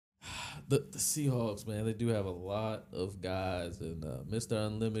The Seahawks, man, they do have a lot of guys, and Mr.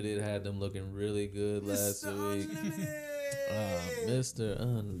 Unlimited had them looking really good last week. Mr.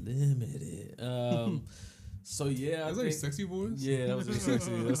 Unlimited. So yeah, that's like a sexy voice. Yeah, that was a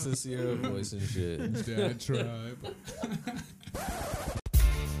sexy. That's a Sierra voice and shit. Dad tribe.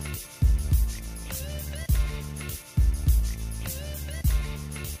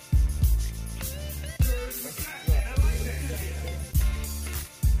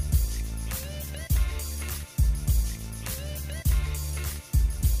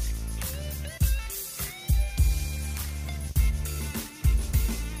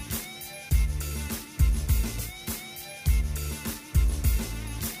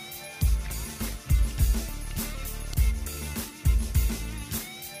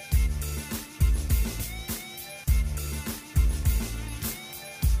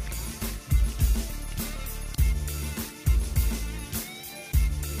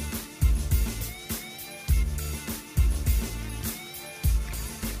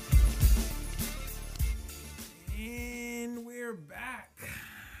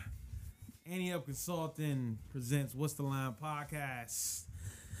 Consulting presents What's the Line podcast.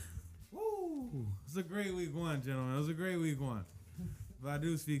 Woo! It was a great week one, gentlemen. It was a great week one. If I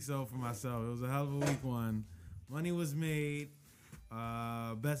do speak so for myself, it was a hell of a week one. Money was made.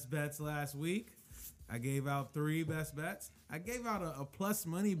 Best bets last week. I gave out 3 best bets. I gave out a plus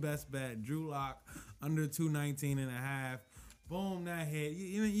money best bet, Drew Lock, under 219.5. Boom, that hit.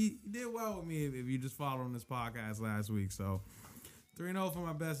 You did well with me if you just followed on this podcast last week. So 3-0 for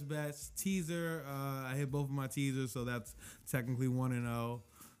my best bets. Teaser, I hit both of my teasers, so that's technically 1-0.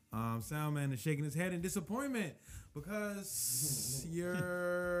 Soundman is shaking his head in disappointment because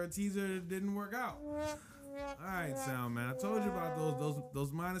your teaser didn't work out. All right, Soundman, I told you about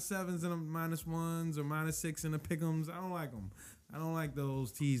those -7s and -1s or -6 in the pick'ems. I don't like them. I don't like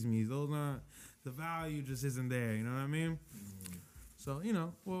those tease me's. Those aren't, the value just isn't there. You know what I mean? So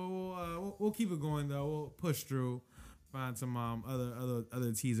we'll keep it going though. We'll push through. Find some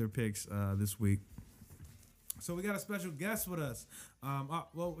other teaser picks this week. So we got a special guest with us.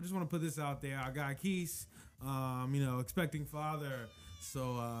 Well, I just want to put this out there. Our guy Keith, expecting father.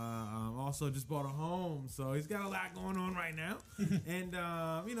 So also just bought a home. So he's got a lot going on right now. And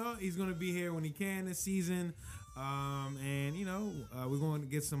he's gonna be here when he can this season. We're going to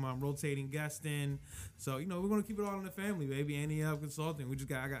get some rotating guests in. So we're gonna keep it all in the family, baby. Any consulting. We just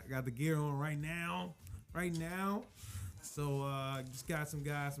got the gear on right now. So just got some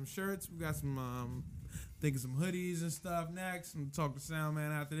guys, some shirts. We got some thinking some hoodies and stuff next. I'm gonna talk to Soundman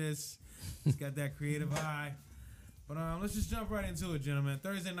after this. He's got that creative eye. But let's just jump right into it, gentlemen.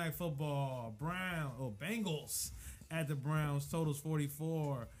 Thursday night football. Bengals at the Browns. Totals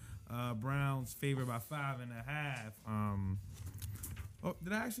 44. Browns favored by 5.5.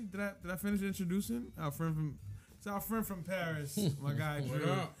 Did I finish introducing our friend from Paris, my guy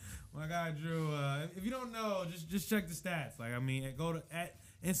Drew. My guy Drew. If you don't know, just check the stats. Go to at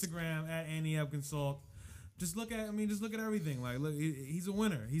Instagram at AndyUpConsult. Just look at everything. Look, he's a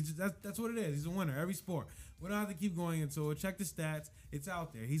winner. That's what it is. He's a winner. Every sport. We don't have to keep going into it. Check the stats. It's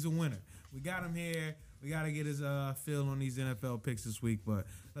out there. He's a winner. We got him here. We got to get his feel on these NFL picks this week. But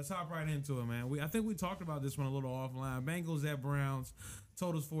let's hop right into it, man. I think we talked about this one a little offline. Bengals at Browns.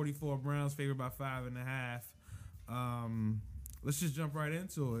 Totals 44. Browns favored by 5.5. Let's just jump right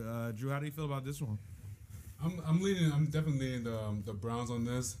into it. Drew, how do you feel about this one? I'm definitely leaning the Browns on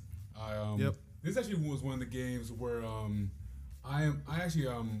this. Yep. This actually was one of the games where I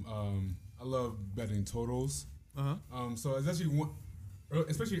love betting totals. So it's actually one,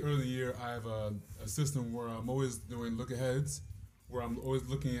 especially early in the year, I have a system where I'm always doing look aheads, where I'm always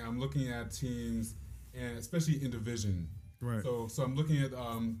looking at teams, and especially in division. Right. So I'm looking at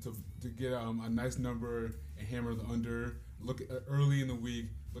to get a nice number and hammer the under. Look early in the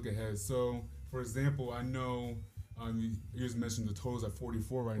week. Look ahead. So for example, I know you just mentioned the totals at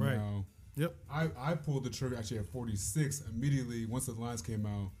 44 right now. Yep. I pulled the trigger actually at 46 immediately once the lines came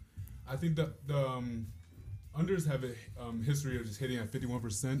out. I think that the unders have a history of just hitting at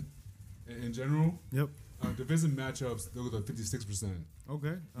 51% in general. Yep. Division matchups, those are 56%.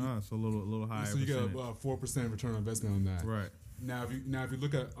 Okay. So a little higher. So you get a 4% return on investment on that. Right. Now if you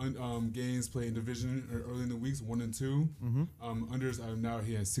look at games played in division early in the weeks, 1 and 2, unders are now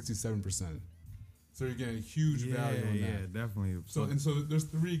here at 67%. So you're getting huge value on that. Yeah, definitely. So there's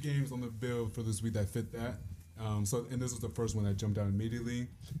 3 games on the bill for this week that fit that. And this was the first one that jumped out immediately.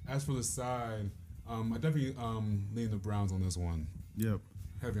 As for the side, I definitely lean the Browns on this one. Yep.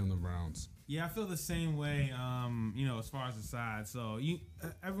 Heavy on the Browns. Yeah, I feel the same way, as far as the side. So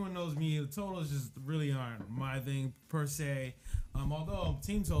everyone knows me. The totals just really aren't my thing per se. Although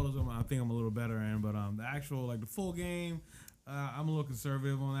team totals, I think I'm a little better in, but the actual the full game, I'm a little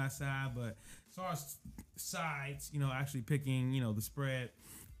conservative on that side. But as far as sides, actually picking, the spread,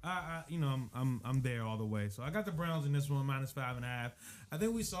 I'm there all the way. So I got the Browns in this one, -5.5. I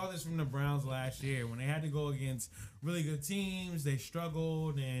think we saw this from the Browns last year when they had to go against really good teams. They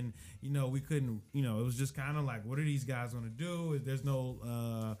struggled, and we couldn't. It was just kind of like, what are these guys going to do? There's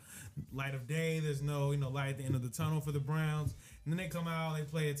no light of day. There's no light at the end of the tunnel for the Browns. And then they come out, they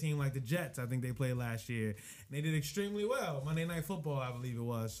play a team like the Jets. I think they played last year, and they did extremely well. Monday Night Football, I believe it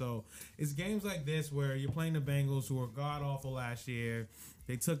was. So it's games like this where you're playing the Bengals, who were god awful last year.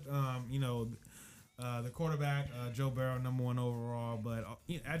 They took, the quarterback, Joe Burrow, #1 overall. But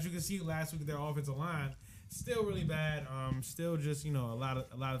as you can see, last week their offensive line still really bad. Still just a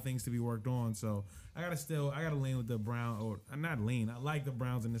lot of things to be worked on. So I gotta lean with the Browns, or not lean. I like the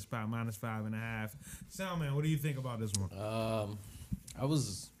Browns in this spot, -5.5. Soundman, what do you think about this one? I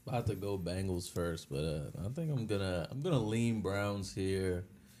was about to go Bengals first, but I think I'm gonna lean Browns here.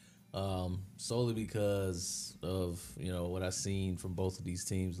 Solely because of what I seen from both of these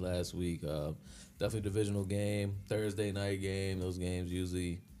teams last week. Definitely divisional game, Thursday night game. Those games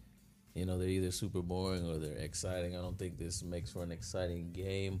usually, they're either super boring or they're exciting. I don't think this makes for an exciting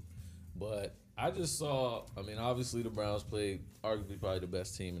game, but I just saw. I mean, obviously the Browns played arguably probably the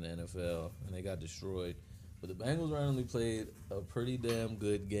best team in the NFL, and they got destroyed. But the Bengals randomly played a pretty damn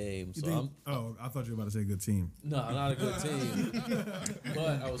good game. So I thought you were about to say good team. No, not a good team.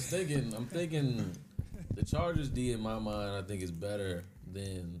 But I'm thinking the Chargers D in my mind, I think is better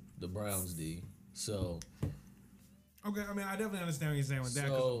than the Browns D. So. Okay, I mean, I definitely understand what you're saying with that,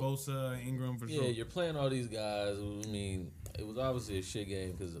 because Bosa, Ingram, for sure. Yeah, you're playing all these guys. I mean, it was obviously a shit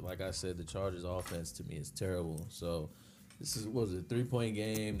game because, like I said, the Chargers offense to me is terrible. So. This is, what was it, 3-point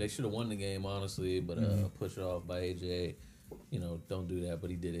game. They should have won the game, honestly, but push it off by AJ. Don't do that,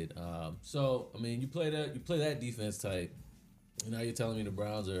 but he did it. So, I mean, you play that defense type. And now you're telling me the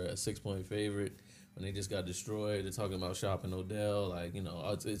Browns are a 6-point favorite when they just got destroyed. They're talking about shopping Odell.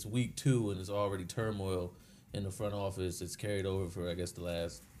 It's week 2 and it's already turmoil in the front office. It's carried over for, I guess, the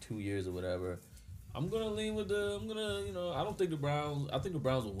last 2 years or whatever. I'm gonna lean with I don't think the Browns. I think the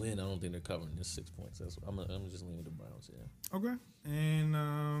Browns will win. I don't think they're covering this 6 points. I'm gonna just lean with the Browns. Yeah. Okay.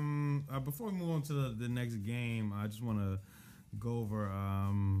 And before we move on to the next game, I just want to go over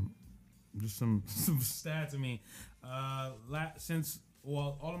just some stats. I mean, since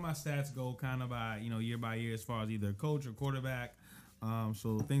all of my stats go kind of by year by year as far as either coach or quarterback.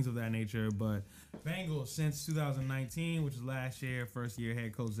 So things of that nature. But Bengals since 2019, which is last year, first year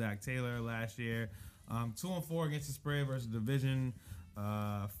head coach Zach Taylor last year, 2-4 against the spread versus division,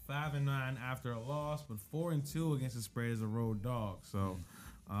 5-9 after a loss, but 4-2 against the spread as a road dog. So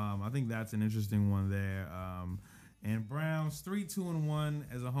I think that's an interesting one there. And Browns 3-2-1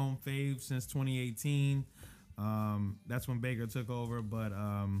 as a home fave since 2018. That's when Baker took over, but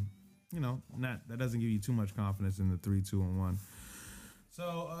that doesn't give you too much confidence in the 3-2-1.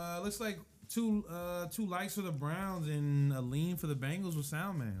 So looks like two likes for the Browns and a lean for the Bengals with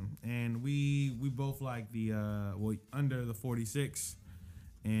Soundman, and we both like the under the 46.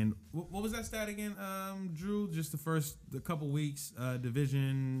 And what was that stat again, Drew? Just the couple weeks,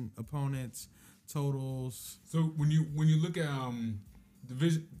 division opponents, totals. So when you look at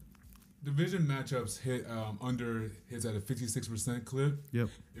division matchups, under hits at a 56% clip. Yep.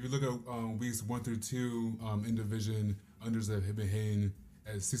 If you look at weeks 1 through 2 in division, unders have been hitting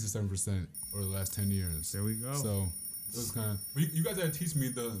at 67% over the last 10 years. There we go. So it was kind of. You guys gotta teach me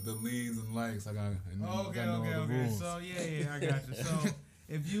the leans and likes. Okay. Rules. So yeah, I got you. So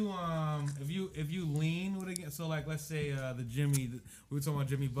if you lean with again, so like let's say we were talking about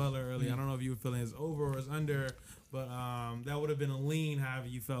Jimmy Butler earlier. Mm-hmm. I don't know if you were feeling his over or his under, but that would have been a lean, however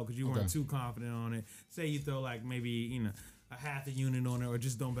you felt, because you weren't too confident on it. Say you throw like maybe a half a unit on it, or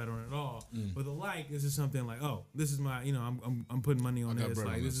just don't bet on it at all. But the this is something like, oh, this is my, I'm putting money on this.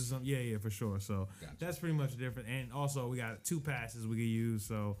 Like this is something, yeah, for sure. So that's pretty much different. And also we got 2 passes we could use.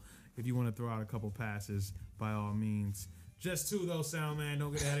 So if you want to throw out a couple passes, by all means. Just 2 though, Soundman.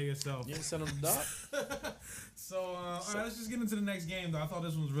 Don't get ahead of yourself. You didn't send them the dot. So all right, let's just get into the next game though. I thought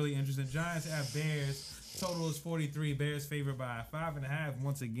this one was really interesting. Giants at Bears. Total is 43. Bears favored by 5.5.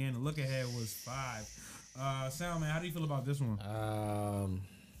 Once again, the look ahead was 5. Soundman, how do you feel about this one?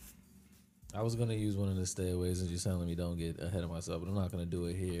 I was gonna use one of the stayaways, and you're telling me don't get ahead of myself, but I'm not gonna do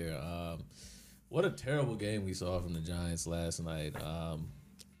it here. What a terrible game we saw from the Giants last night.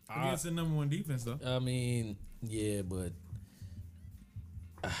 Against the number 1 defense, though. I mean, yeah, but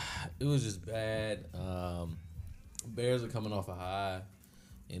it was just bad. Bears are coming off a high,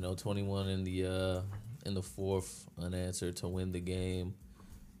 21 in the in the fourth, unanswered to win the game.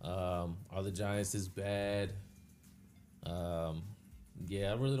 Are the Giants this bad?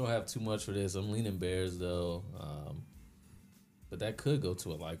 Yeah, I really don't have too much for this. I'm leaning Bears though. But that could go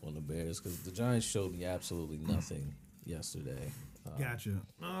to a like on the Bears because the Giants showed me absolutely nothing yesterday. Gotcha.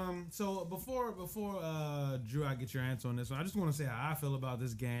 So before Drew, I get your answer on this one. I just want to say how I feel about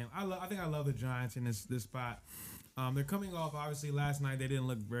this game. I think I love the Giants in this spot. They're coming off obviously last night. They didn't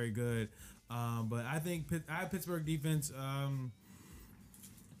look very good, but I think Pittsburgh defense.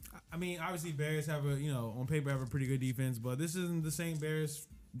 I mean, obviously Bears have on paper have a pretty good defense, but this isn't the same Bears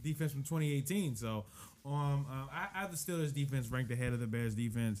defense from 2018. So I have the Steelers defense ranked ahead of the Bears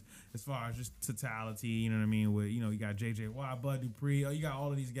defense as far as just totality. You know what I mean? With you got J.J. Watt, Bud Dupree. You got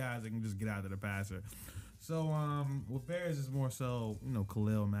all of these guys that can just get out to the passer. So with Bears is more so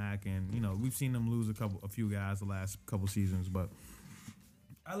Khalil Mack, and we've seen them lose a few guys the last couple seasons, but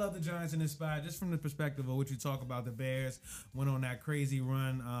I love the Giants in this spot just from the perspective of what you talk about. The Bears went on that crazy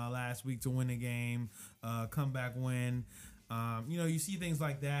run last week to win the game, comeback win. You see things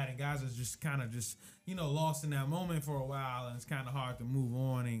like that, and guys are just kind of lost in that moment for a while, and it's kind of hard to move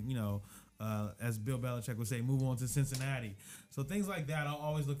on and, as Bill Belichick would say, move on to Cincinnati. So things like that I'll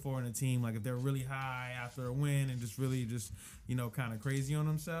always look for in a team, like if they're really high after a win and just really kind of crazy on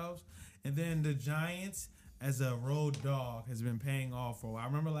themselves. And then the Giants as a road dog has been paying off for a while. I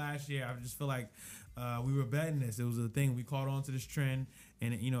remember last year, I just feel like we were betting this. It was a thing. We caught on to this trend,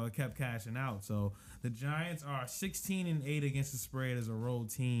 and it kept cashing out. So the Giants are 16-8 against the spread as a road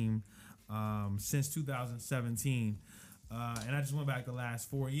team since 2017. And I just went back the last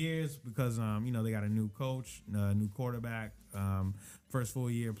 4 years because, they got a new coach, new quarterback, first full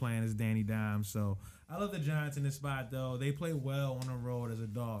year playing as Danny Dimes. So I love the Giants in this spot, though. They play well on the road as a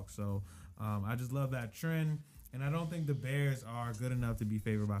dog. So I just love that trend. And I don't think the Bears are good enough to be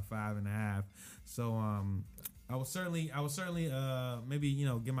favored by 5.5. So I will certainly maybe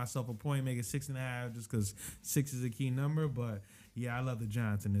give myself a point, make it 6.5, just because 6 is a key number. But yeah, I love the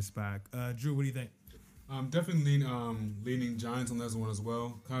Giants in this spot. Drew, what do you think? I'm definitely leaning Giants on this one as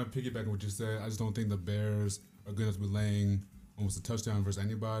well. Kind of piggybacking what you said. I just don't think the Bears are good enough to be laying almost a touchdown versus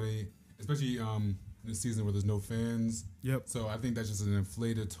anybody, especially in a season where there's no fans. Yep. So I think that's just an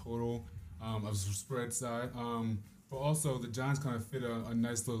inflated total of the spread side. But also the Giants kind of fit a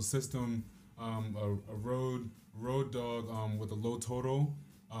nice little system, a road dog with a low total.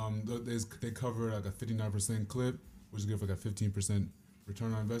 They cover like a 59% clip, which is good for like a 15%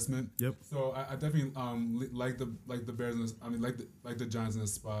 return on investment. Yep. So I definitely like the Bears. Like the Giants in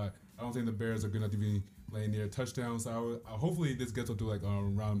this spot. I don't think the Bears are good enough to be laying near touchdowns. So hopefully this gets up to like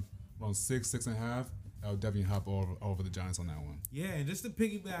around 6.5. I would definitely hop over the Giants on that one. Yeah, and just to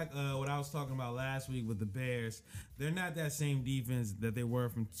piggyback what I was talking about last week with the Bears, they're not that same defense that they were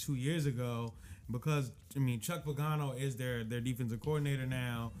from 2 years ago because Chuck Pagano is their defensive coordinator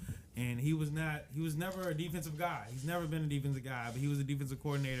now. And he was never a defensive guy. He's never been a defensive guy, but he was a defensive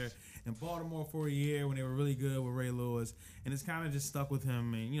coordinator in Baltimore for a year when they were really good with Ray Lewis, and it's kind of just stuck with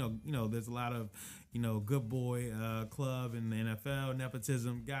him. And there's a lot of good boy club in the NFL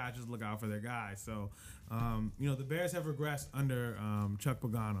nepotism. Guys just look out for their guys. So the Bears have regressed under Chuck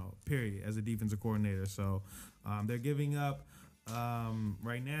Pagano, period, as a defensive coordinator. So they're giving up.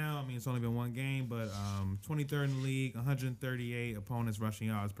 Right now, it's only been one game, but 23rd in the league, 138 opponents rushing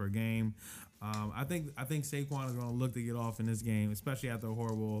yards per game. I think Saquon is going to look to get off in this game, especially after a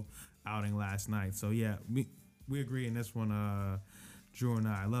horrible outing last night. So yeah, we agree in this one. Drew and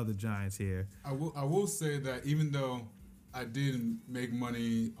I love the Giants here. I will say that even though I did make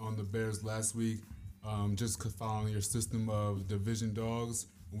money on the Bears last week, just following your system of division dogs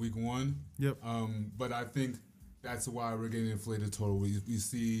week 1. Yep. But I think that's why we're getting inflated total. We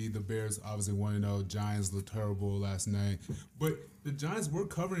see the Bears obviously 1-0. Giants looked terrible last night. But the Giants were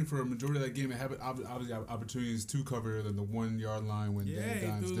covering for a majority of that game and had obviously opportunities to cover than the 1 yard line when Danny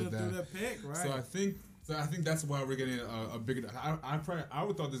Dimes did that. Threw the pick, right? So I think that's why we're getting a bigger. I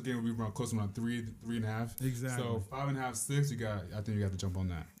would thought this game would be around close to around 3.5. Exactly. So 5.5, 6. I think you got to jump on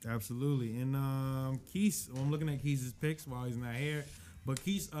that. Absolutely. And Keith, I'm looking at Keith's picks while he's not here. But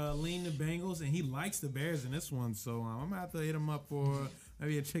Keith's leaning the Bengals, and he likes the Bears in this one. So I'm going to have to hit him up for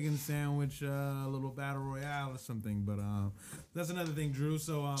maybe a chicken sandwich, a little battle royale or something. But that's another thing, Drew.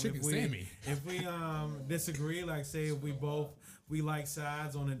 So Chicken Sammy. If we disagree, like say if we like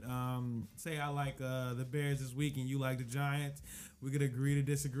sides on it, say I like the Bears this week and you like the Giants, we could agree to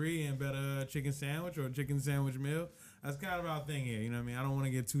disagree and bet a chicken sandwich or a chicken sandwich meal. That's kind of our thing here. You know what I mean? I don't want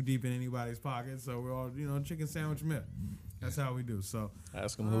to get too deep in anybody's pocket. So we're all, chicken sandwich meal. That's how we do. So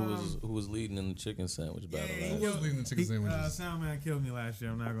ask him who was leading in the chicken sandwich battle. Who was leading the chicken sandwiches? Soundman killed me last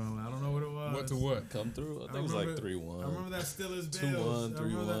year. I'm not gonna lie. I don't know what it was. What to what? Come through. I think it was like 3-1. I remember that Steelers Bills.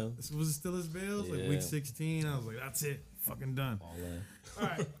 2-1, 3-1. Was it Steelers Bills? Yeah. Like week 16. I was like, that's it. Fucking done. All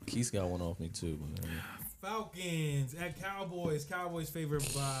right. Keith got one off me too. But, Falcons at Cowboys. Cowboys favored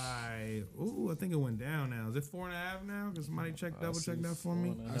by. I think it went down now. Is it 4.5 now? Because somebody double check that for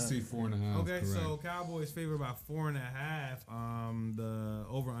me. I see 4.5. Okay, correct. so Cowboys favored by 4.5. The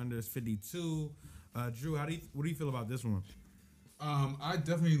over under is 52. Drew, what do you feel about this one? I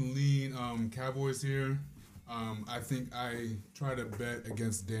definitely lean Cowboys here. I think I try to bet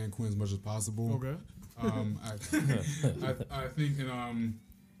against Dan Quinn as much as possible. Okay. I think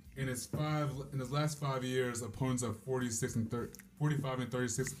in his last 5 years, opponents are 45 and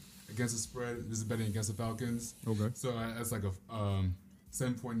 36 against the spread. This is betting against the Falcons. Okay. So that's like a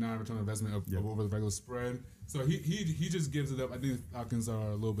 7.9 return on investment of over the regular spread. So he just gives it up. I think the Falcons are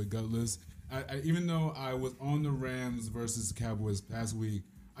a little bit gutless. Even though I was on the Rams versus Cowboys past week,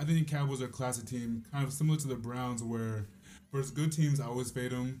 I think Cowboys are a classic team, kind of similar to the Browns, where versus good teams I always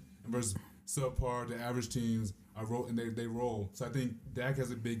fade them, and versus subpar, the average teams, they roll. So I think Dak has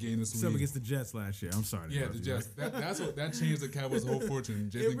a big game this week. Except against the Jets last year. I'm sorry. Yeah, the Jets. That changed the Cowboys' whole fortune.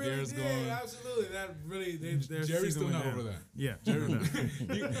 Jason really Garrett's did, gone. Absolutely. That really. Jerry's still not over that. Yeah.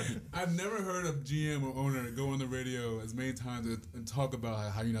 I've never heard a GM or owner go on the radio as many times and talk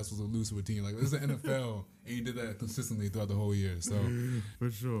about how you're not supposed to lose to a team. Like, this is the NFL, and you did that consistently throughout the whole year. So for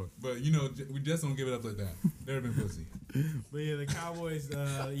sure. But we just don't give it up like that. They've been pussy. But yeah, the Cowboys.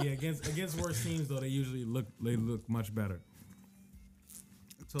 Against worse teams though, they usually look much better.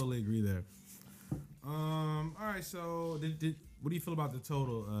 I totally agree there. All right, so what do you feel about the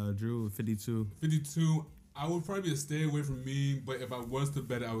total, Drew? 52. 52. I would probably be a stay away from me, but if I was to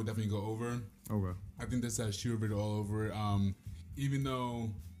bet it, I would definitely go over. Okay. I think this has Shearberg all over it. Even though,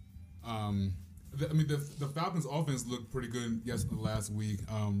 the Falcons' offense looked pretty good last week.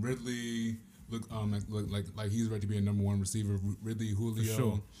 Ridley looked like he's ready to be a number one receiver. Ridley,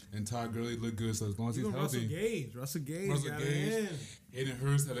 Julio, and Todd Gurley look good. So as long as he's healthy, Russell Gage, Hayden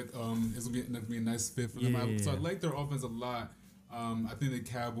Hurst had it's gonna be a nice fit for them. Yeah. So I like their offense a lot. I think the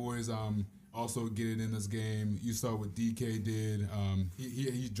Cowboys also get it in this game. You saw what DK did.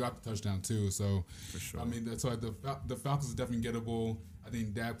 He dropped a touchdown too. So for sure. The Falcons are definitely gettable. I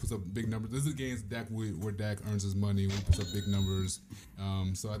think Dak puts up big numbers. This is a game where Dak earns his money. When he puts up big numbers.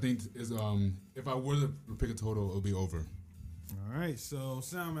 So I think if I were to pick a total, it'll be over. All right. So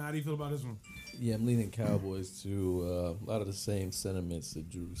Salman, how do you feel about this one? Yeah, I'm leaning Cowboys too. A lot of the same sentiments that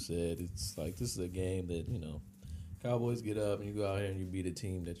Drew said. It's like this is a game that Cowboys get up and you go out here and you beat a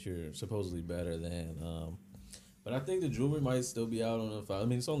team that you're supposedly better than. But I think the jewelry might still be out on the Falcons. I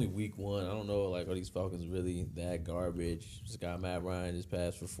mean, it's only week 1. I don't know, are these Falcons really that garbage? Scott Matt Ryan just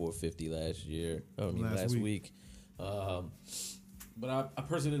passed for 450 last week. But I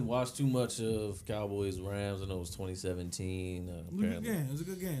personally didn't watch too much of Cowboys Rams. I know it was 2017. It was a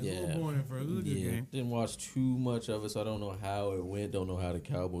good game. Yeah. It was a little boring for it. It was a good game. Didn't watch too much of it, so I don't know how it went. Don't know how the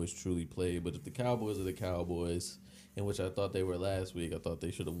Cowboys truly played. But if the Cowboys are the Cowboys, in which I thought they were last week, I thought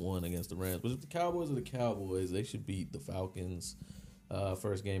they should have won against the Rams. But if the Cowboys are the Cowboys, they should beat the Falcons.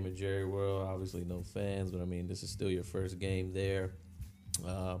 First game at Jerry World. Obviously, no fans, but I mean, this is still your first game there.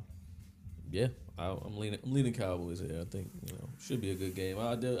 I'm leaning Cowboys here. I think should be a good game.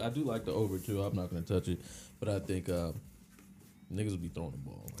 I do like the over too. I'm not going to touch it, but I think niggas will be throwing the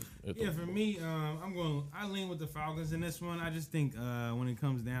ball. For me, I lean with the Falcons in this one. I just think when it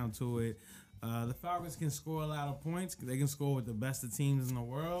comes down to it, the Falcons can score a lot of points. They can score with the best of teams in the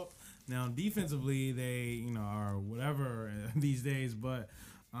world. Now, defensively, they are whatever these days, but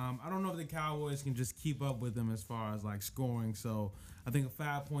I don't know if the Cowboys can just keep up with them as far as scoring. So I think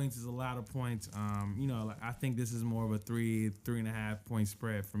 5 points is a lot of points. I think this is more of a 3.5 point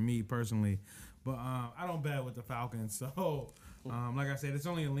spread for me personally. But I don't bet with the Falcons. So like I said, it's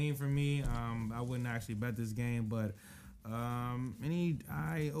only a lean for me. I wouldn't actually bet this game, but any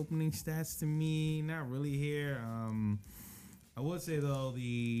eye-opening stats to me? Not really here. I would say though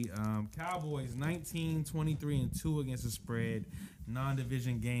the Cowboys 19, 23, and 2 against the spread,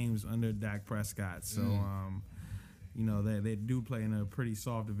 non-division games under Dak Prescott. So they do play in a pretty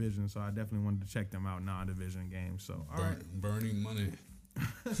soft division. So I definitely wanted to check them out, non-division games. So all right, burning money.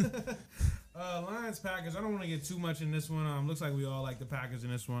 Lions Packers. I don't want to get too much in this one. Looks like we all like the Packers in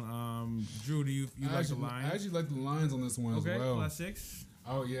this one. Drew, do you like the Lions? I actually like the Lions on this one as well. Okay, +6.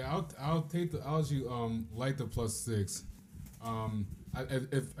 Oh yeah, I'll actually like the +6.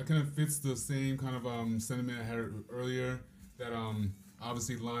 If it kind of fits the same kind of sentiment I had earlier, that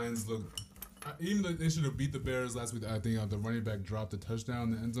obviously Lions look even though they should have beat the Bears last week, I think the running back dropped the touchdown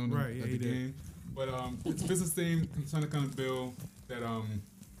in the end zone at the game. But it's the same kind of bill that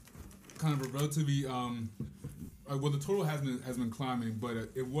kind of a relatively well, the total has been climbing, but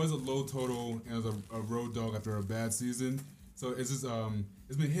it was a low total and it was a road dog after a bad season. So it's just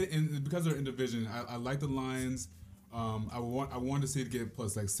it's been hit because they're in division. I like the Lions. I want to see it get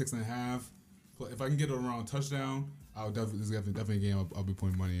plus like 6.5. If I can get it around touchdown, definitely a game I'll be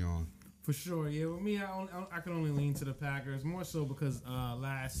putting money on. For sure, yeah. With me, I can only lean to the Packers, more so because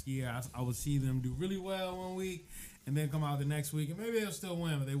last year I would see them do really well one week and then come out the next week, and maybe they'll still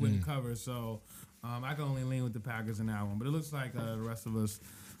win, but they wouldn't cover. So I can only lean with the Packers in that one. But it looks like the rest of us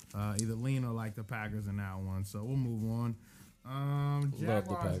either lean or like the Packers in that one. So we'll move on.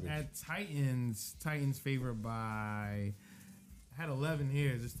 Jaguars at Titans. Titans favored by... I had 11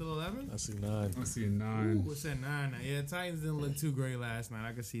 here. Is it still 11? I see 9. I see a 9. Ooh, it's at 9 now. Yeah, Titans didn't look too great last night.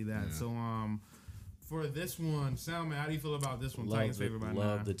 I can see that. Yeah. So, for this one, Salman, how do you feel about this one? Titans favored by 9.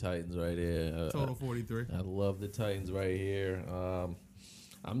 Love the Titans right here. Total 43. I love the Titans right here.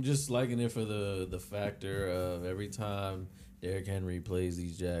 I'm just liking it for the factor of every time Derrick Henry plays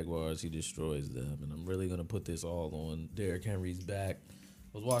these Jaguars, he destroys them. And I'm really going to put this all on Derrick Henry's back.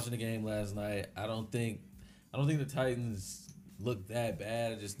 I was watching the game last night. I don't think the Titans looked that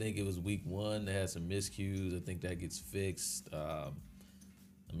bad. I just think it was week 1. They had some miscues. I think that gets fixed. I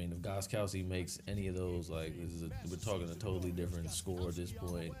mean, if Gostkowski makes any of those, like we're talking a totally different score at this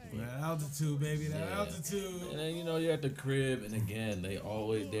point. That altitude, baby. That altitude. And then you're at the crib, and again,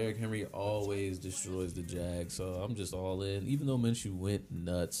 Derrick Henry always destroys the Jags. So I'm just all in. Even though Minshew went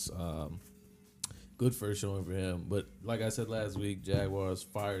nuts, good first showing for him. But like I said last week, Jaguars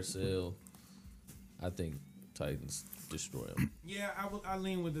fire sale. I think Titans destroy them. Yeah, I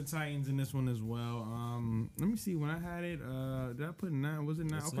lean with the Titans in this one as well. Let me see. When I had it, did I put 9? Was it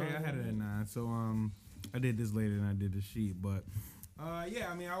 9? Okay, 9. I had it at 9. So I did this later than I did the sheet, but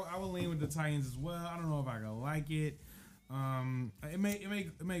yeah, I mean, I would lean with the Titans as well. I don't know if I can like it. It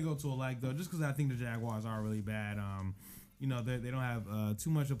may go to a like though, just because I think the Jaguars are really bad. They don't have too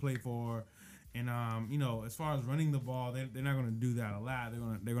much to play for. And as far as running the ball, they're not going to do that a lot.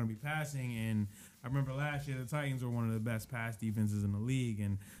 They're going to be passing. And I remember last year the Titans were one of the best pass defenses in the league,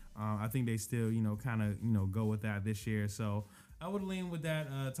 and I think they still kind of go with that this year. So I would lean with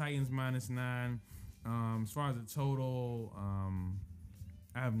that Titans -9. As far as the total,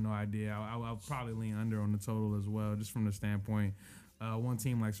 I have no idea. I'll probably lean under on the total as well, just from the standpoint. One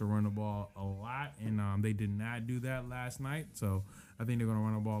team likes to run the ball a lot, and they did not do that last night. So I think they're going to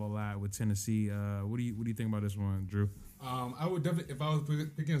run the ball a lot with Tennessee. What do you think about this one, Drew? I would definitely, if I was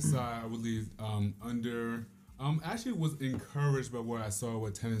picking a side, I would leave under. Actually was encouraged by what I saw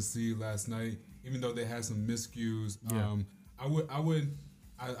with Tennessee last night, even though they had some miscues. Yeah. I would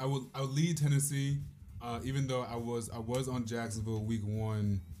lead Tennessee, even though I was on Jacksonville week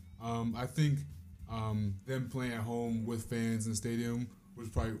 1. I think them playing at home with fans in the stadium was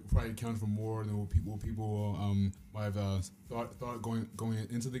probably counted for more than what people might have thought going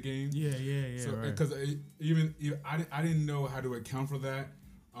into the game. Yeah. So right. Because I didn't know how to account for that.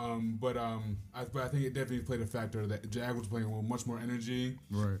 But I think it definitely played a factor that Jag was playing with much more energy.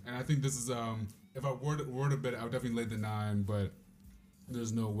 Right. And I think this is if I were to bet, I would definitely lay the 9, but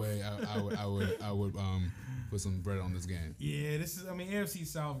there's no way I would put some bread on this game. Yeah, AFC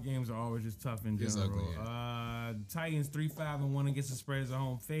South games are always just tough in general. Exactly, yeah. Titans 3-5-1 against the spread as a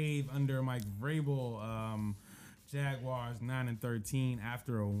home fave under Mike Vrabel. Jaguars 9-13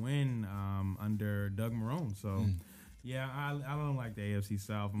 after a win under Doug Marrone. So yeah, I don't like the AFC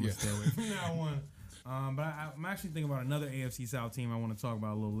South. I'm gonna stay away from that one. But I'm actually thinking about another AFC South team I want to talk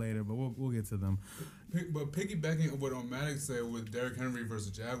about a little later, but we'll get to them. But piggybacking on what Omatic said with Derrick Henry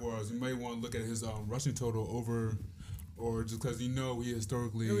versus Jaguars, you may want to look at his rushing total over, or just because he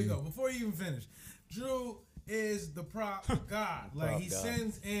historically. Here we go. Before you even finish, Drew is the prop god. Like he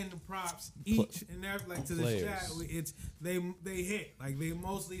sends in the props each and every to the chat. It's they hit. Like they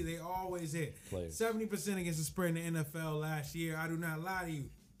always hit. 70% against the spread in the NFL last year. I do not lie to you.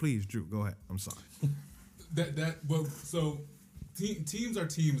 Please, Drew, go ahead. I'm sorry. Teams are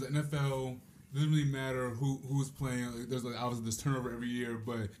teams. The NFL doesn't really matter who's playing. There's obviously this turnover every year,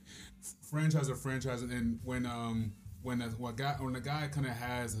 but franchise are franchise, and when a guy kind of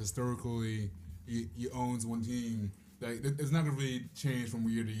has historically he owns one team, like it's not gonna really change from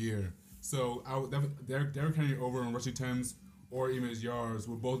year to year. So Derrick Henry over on rushing attempts or even his yards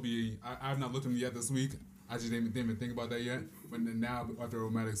would both be. I've not looked at them yet this week. I just didn't even think about that yet. But now, after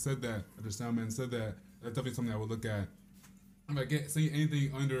Omatic said that, after Soundman said that, that's definitely something I would look at. If I see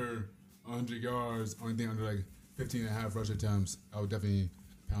anything under 100 yards, or anything under like 15.5 rush attempts, I would definitely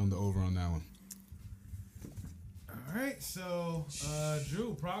pound the over on that one. All right, so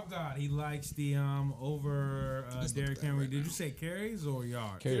Drew, prop god, he likes the over Derrick Henry. Did you say carries or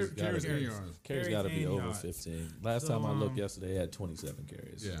yards? Carries got to be over yards. 15. Last time I looked yesterday, he had 27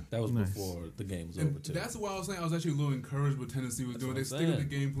 carries. Yeah. That was before the game was over, too. That's why I was saying I was actually a little encouraged what Tennessee was doing. They stick with the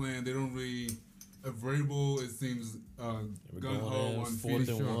game plan. They don't really... A variable, it seems, gun-ho on fourth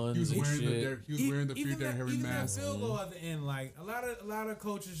and one. He was wearing the feet there, Harry mask. Even that field goal at the end, like, a lot of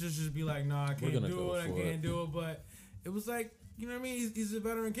coaches just be like, nah, I can't do it. But it was like, you know what I mean? He's a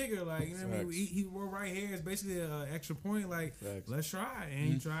veteran kicker. Like, you know what I mean? We're right here. It's basically an extra point. like, let's try it.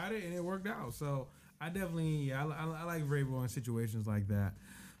 And he tried it, and it worked out. So, I definitely, I like variable in situations like that.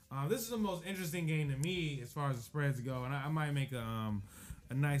 This is the most interesting game to me as far as the spreads go. And I might make a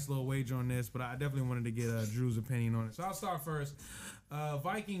nice little wager on this, but I definitely wanted to get Drew's opinion on it. So I'll start first.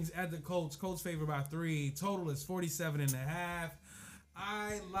 Vikings at the Colts. Colts favored by 3. Total is 47.5.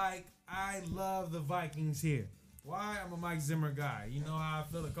 I love the Vikings here. Why? I'm a Mike Zimmer guy. You know how I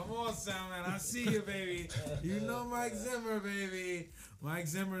feel it. Come on, Sam, man. I see you, baby. You know Mike Zimmer, baby. Mike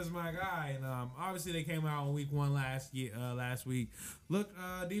Zimmer is my guy. And obviously they came out in week 1 last week.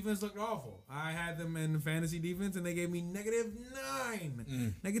 Defense looked awful. I had them in fantasy defense, and they gave me -9.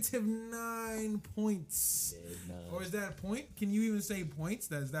 -9 points. Or is that a point? Can you even say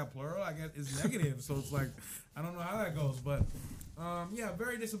points? Is that plural? I guess it's negative. So it's like, I don't know how that goes. But,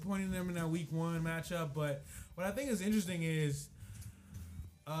 very disappointing them in that week 1 matchup. But what I think is interesting is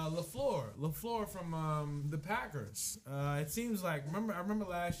LaFleur from the Packers. It seems like I remember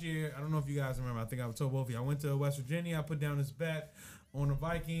last year. I don't know if you guys remember. I think I told both of you. I went to West Virginia. I put down this bet on the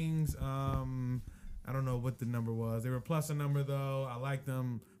Vikings. I don't know what the number was. They were plus a number though. I liked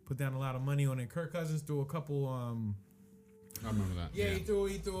them. Put down a lot of money on it. Kirk Cousins threw a couple. I remember that. Yeah, he threw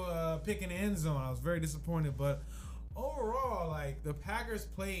a pick in the end zone. I was very disappointed, but overall, like, the Packers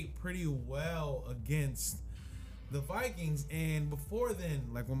played pretty well against the Vikings, and before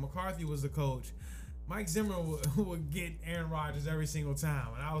then, like when McCarthy was the coach, Mike Zimmer would get Aaron Rodgers every single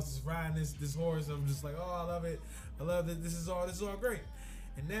time, and I was just riding this horse. I'm just like, oh, I love it. I love it. This is all great.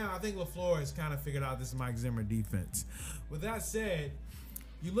 And now I think LaFleur has kind of figured out this Mike Zimmer defense. With that said,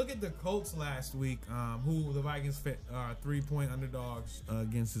 you look at the Colts last week, who the Vikings fit 3-point underdogs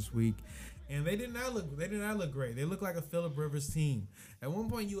against this week. And they did not look great. They looked like a Phillip Rivers team. At one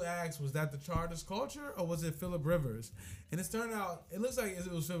point you asked, was that the Chargers culture or was it Phillip Rivers? And it turned out, it looks like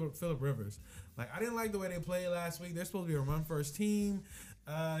it was Phillip Rivers. Like, I didn't like the way they played last week. They're supposed to be a run-first team.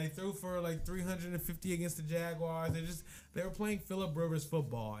 They threw for like 350 against the Jaguars. They were playing Phillip Rivers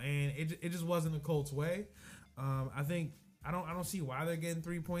football, and it just wasn't the Colts way. I don't see why they're getting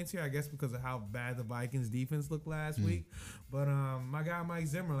 3 points here. I guess because of how bad the Vikings defense looked last week. But my guy Mike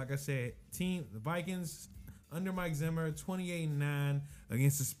Zimmer, like I said, the Vikings under Mike Zimmer, 28-9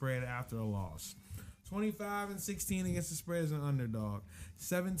 against the spread after a loss. 25-16 against the spread as an underdog.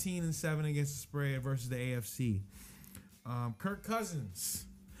 17-7 against the spread versus the AFC. Kirk Cousins,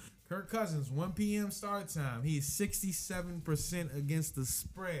 1 p.m. start time. He is 67% against the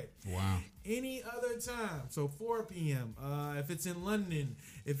spread. Wow. Any other time, so 4 p.m., if it's in London,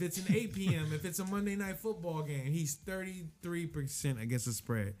 if it's an 8 p.m., if it's a Monday Night Football game, he's 33% against the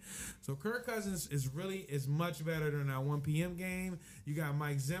spread. So Kirk Cousins is much better than that 1 p.m. game. You got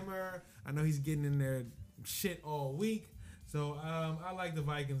Mike Zimmer. I know he's getting in there shit all week. So I like the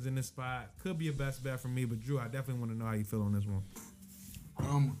Vikings in this spot. Could be a best bet for me, but Drew, I definitely want to know how you feel on this one.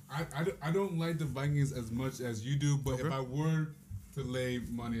 I don't like the Vikings as much as you do, but if I were to lay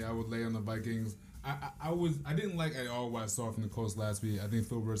money, I would lay on the Vikings. I didn't like at all what I saw from the Colts last week. I think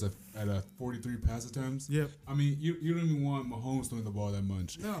Phil Rivers at a 43 pass attempts. Yep. I mean, you don't even want Mahomes throwing the ball that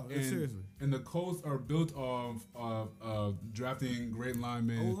much. No, seriously. And the Colts are built off of drafting great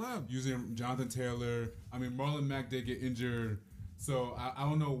linemen, using Jonathan Taylor. I mean, Marlon Mack did get injured. So I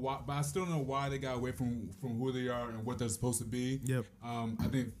don't know why, but I still don't know why they got away from who they are and what they're supposed to be. Yep. I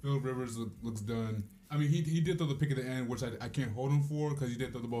think Phil Rivers looks done. I mean, he did throw the pick at the end, which I can't hold him for because he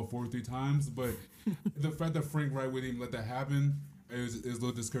did throw the ball 43 times. But the fact that Frank Wright wouldn't even let that happen is a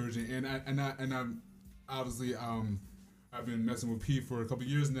little discouraging. And I'm obviously I've been messing with Pete for a couple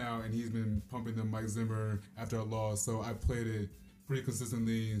years now, and he's been pumping the Mike Zimmer after a loss. So I played it pretty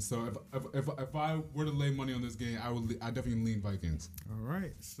consistently. So if I were to lay money on this game, I definitely lean Vikings. All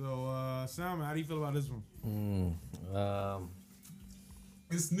right. So Sam, how do you feel about this one?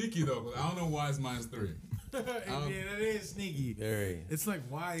 It's sneaky though. I don't know why it's -3. Yeah, that is sneaky. Very. It's like,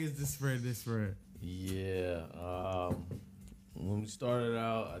 why is this spread this spread? Yeah. When we started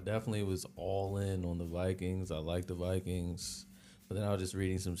out, I definitely was all in on the Vikings. I like the Vikings. But then I was just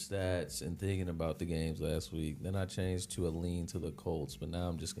reading some stats and thinking about the games last week. Then I changed to a lean to the Colts, but now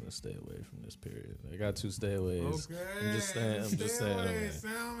I'm just gonna stay away from this period. I got 2 stayaways. Okay. I'm just saying.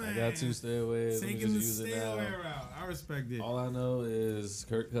 I got 2 stayaways. Taking the stay away route. I respect it. All I know is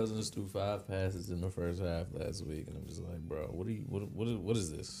Kirk Cousins threw 5 passes in the first half last week, and I'm just like, bro, what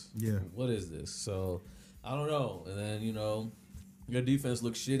is this? Yeah. What is this? So I don't know. And then your defense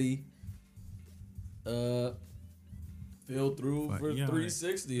looks shitty. Fell through for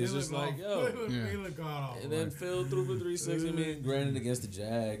 360. It's just like, yo. And then fell through for 360. I mean, granted against the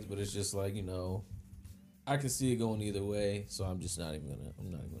Jags, but it's just like, I can see it going either way. So I'm just not even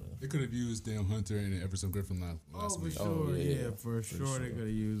gonna. They could have used Daniel Hunter and Everson Griffin last week. For sure. They could have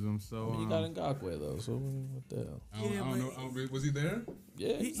used them. So I mean, you got Ngakoue though. So what the hell? I don't know. Was he there?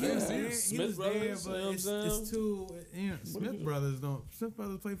 Yeah, he was there. Smith brothers, there, but it's too. Smith brothers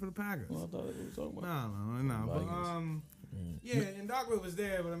play for the Packers. Well, I thought we were talking about. No. But and Ngakoue was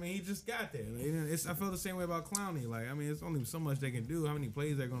there, but I mean, he just got there. I feel the same way about Clowney. Like, I mean, it's only so much they can do. How many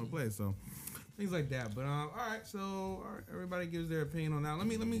plays they're going to play? So things like that. But all right. So everybody gives their opinion on that. Let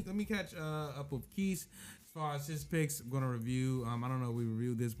me catch up with Keith as far as his picks. I'm going to review. I don't know if we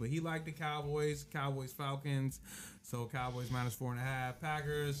reviewed this, but he liked the Cowboys, Falcons. So Cowboys -4.5.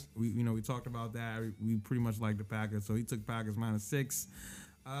 Packers. We talked about that. We pretty much like the Packers. So he took Packers -6.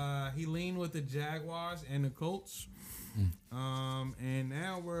 He leaned with the Jaguars and the Colts. And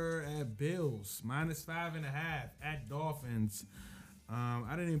now we're at Bills -5.5 at Dolphins. I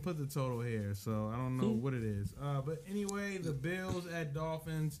didn't even put the total here, so I don't know what it is. But anyway, the Bills at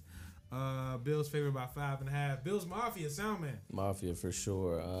Dolphins. Bills favored by 5.5. Bills Mafia, Soundman. Mafia for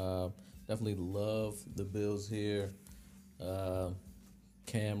sure. Definitely love the Bills here.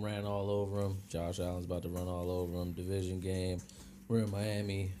 Cam ran all over him. Josh Allen's about to run all over him. Division game. We're in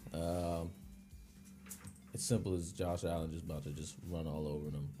Miami. It's simple as Josh Allen just about to just run all over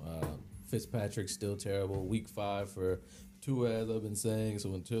them. Fitzpatrick's still terrible. Week 5 for Tua, as I've been saying.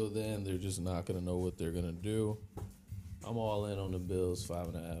 So until then, they're just not going to know what they're going to do. I'm all in on the Bills,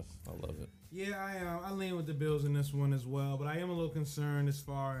 5.5. I love it. Yeah, I lean with the Bills in this one as well, but I am a little concerned as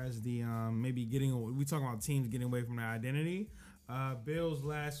far as the maybe we talking about teams getting away from their identity. Bills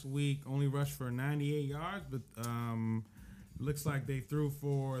last week only rushed for 98 yards, but looks like they threw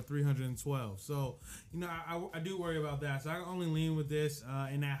for 312. So, I do worry about that. So I can only lean with this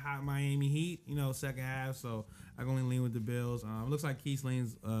in that hot Miami Heat, second half. So I can only lean with the Bills. Looks like Keith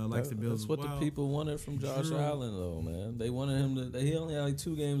likes the Bills as well. That's what the people wanted from Josh Allen, though, man. They wanted him to. He only had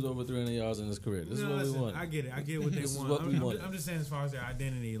 2 games over 300 yards in his career. This is what we want. I get it. I get what they want. I'm just saying as far as their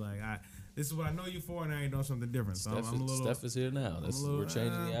identity, this is what I know you for, and now you know something different. So Steph is here now. We're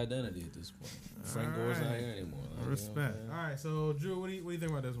changing the identity at this point. Frank Gore's not here anymore. Respect. All right, so Drew, what do you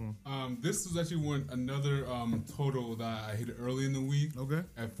think about this one? This was actually another total that I hit early in the week. Okay.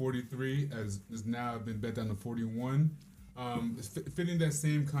 At 43, as is now been bet down to 41. It's fitting that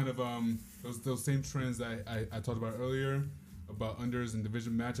same kind of those same trends that I talked about earlier about unders and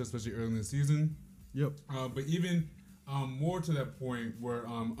division matchups, especially early in the season. Yep. But even more to that point, where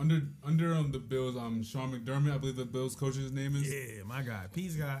under the Bills, Sean McDermott, I believe the Bills coach's name is. Yeah, my guy,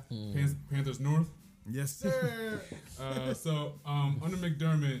 Peace guy. Panthers North. Yes, sir. So under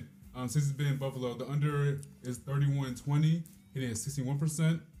McDermott, since he's been in Buffalo, the under is 31-20, hitting at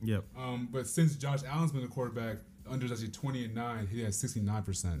 61%. Yep. But since Josh Allen's been the quarterback, the under is actually 20-9, hitting at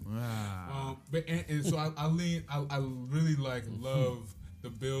 69%. Wow. But so I really love the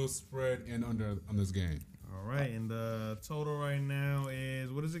Bills spread and under on this game. All right, and the total right now is,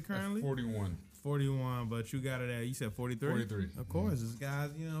 what is it currently? 41. 41, but you got it at, you said 43? 43. Of course, this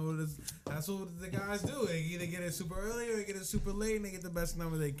guys, that's what the guys do. They either get it super early or they get it super late, and they get the best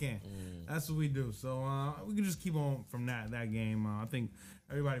number they can. That's what we do. So we can just keep on from that game. I think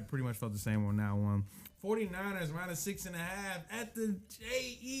everybody pretty much felt the same on that one. 49ers -6.5 at the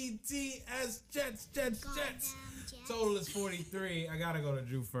Jets. Total is 43. I gotta go to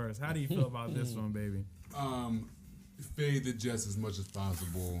Drew first. How do you feel about this one, baby? Fade the Jets as much as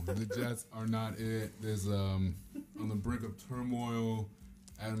possible. The Jets are not it. There's on the brink of turmoil.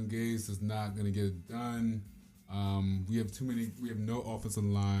 Adam Gase is not going to get it done. We have no offensive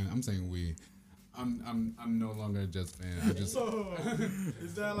line. I'm saying we. I'm no longer a Jets fan. I just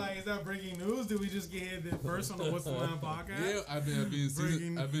is that breaking news? Did we just get hit first on the What's the Line podcast? Yeah, I've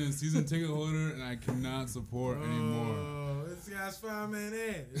been a season ticket holder and I cannot support anymore. This guy's 5-man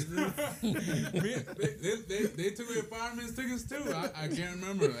in. They took away fireman's tickets too. I can't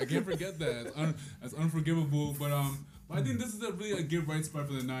remember. I can't forget that. That's unforgivable. But I think this is a good right spot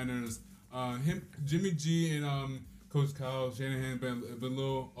for the Niners. Jimmy G and Coach Kyle Shanahan been a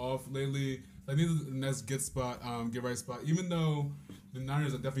little off lately. I think the next get right spot. Even though the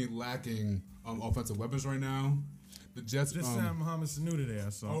Niners are definitely lacking offensive weapons right now, the Jets just signed Mohamed Sanu today. I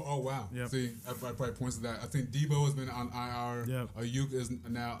saw. Oh wow! Yep. See, I probably points to that. I think Debo has been on IR. Yep. Ayuk is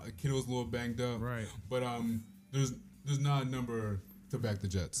now. Kittle's a little banged up. Right. But there's not a number to back the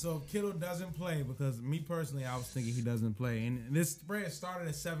Jets. So if Kittle doesn't play, because me personally, I was thinking he doesn't play, and this spread started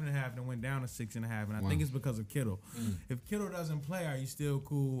at 7.5 and went down to 6.5, and I think it's because of Kittle. If Kittle doesn't play, are you still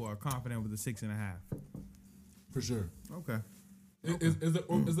cool or confident with the 6.5? For sure. Okay. Is the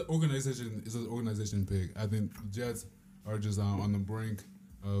organization pick? I think the Jets are just on the brink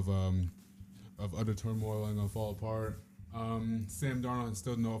of utter turmoil and gonna fall apart. Sam Darnold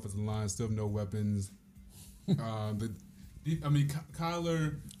still no offensive line, still no weapons.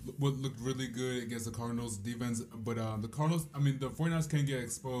 Kyler looked really good against the Cardinals defense, but the 49ers can't get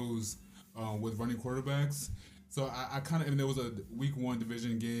exposed with running quarterbacks. So I kind of, there was a week 1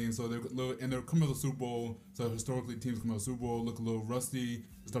 division game, so they're coming out of the Super Bowl. So historically, teams coming out of the Super Bowl look a little rusty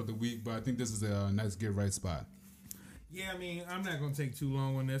to start the week, but I think this is a nice get right spot. Yeah, I mean, I'm not going to take too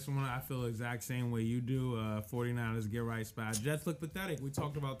long on this one. I feel the exact same way you do. 49ers get right spot. Jets look pathetic. We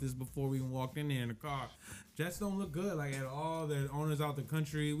talked about this before we even walked in there in the car. Jets don't look good, like, at all. Their owners out the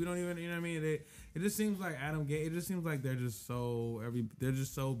country. We don't even, you know what I mean? It just seems like Adam Gase, it just seems like they're just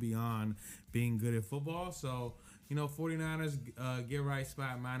so beyond being good at football. So, 49ers get right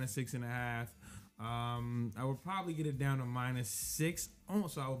spot, -6.5. I would probably get it down to -6.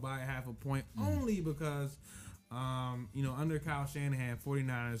 So I would buy a half a point only because, under Kyle Shanahan,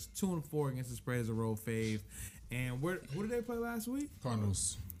 49ers 2-4 against the spread as a road fave. And who did they play last week?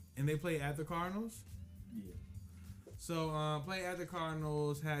 Cardinals. And they played at the Cardinals? Yeah. So play at the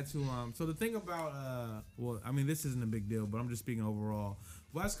Cardinals had to. So the thing about this isn't a big deal, but I'm just speaking overall.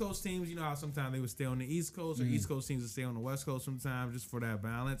 West Coast teams, you know how sometimes they would stay on the East Coast, or East Coast teams would stay on the West Coast sometimes, just for that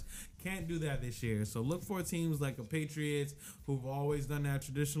balance. Can't do that this year. So look for teams like the Patriots, who've always done that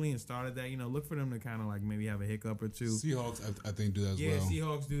traditionally and started that. Look for them to kind of like maybe have a hiccup or two. Seahawks, I think, do that as well. Yeah,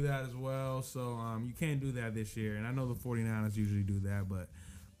 Seahawks do that as well. So you can't do that this year. And I know the 49ers usually do that, but.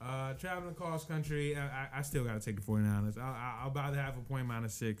 Traveling across country, I still got to take the 49ers. I'll buy the half a point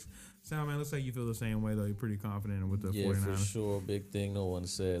 -6. Sam, man, looks like you feel the same way, though. You're pretty confident with the 49ers. Yeah, for sure. Big thing no one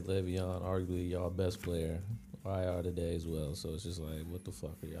said. Le'Veon, arguably y'all best player, IR today as well. So it's just like, what the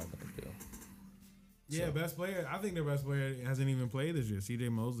fuck are y'all going to do? Yeah, best player. I think their best player hasn't even played this year. C.J.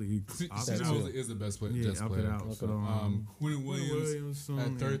 Mosley. C.J. Mosley is the best player. Yeah, up player. it out. Okay. So, Quinn Williams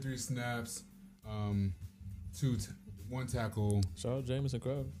had 33 snaps, 1 tackle. Shout out Jameson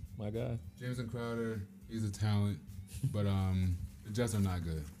Crowder, my guy. Jameson Crowder, he's a talent, but the Jets are not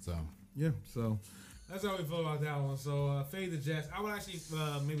good. So yeah, so that's how we feel about that one. So fade the Jets. I would actually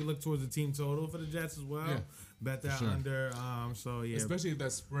maybe look towards the team total for the Jets as well. Yeah, bet that under. So yeah, especially if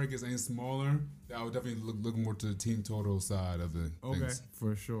that spread gets any smaller, I would definitely look more to the team total side of the things.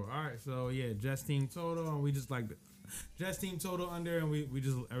 For sure. All right, so yeah, Jets team total, and we just like the Jets team total under, and we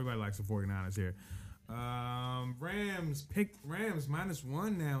just everybody likes the 49ers here. Rams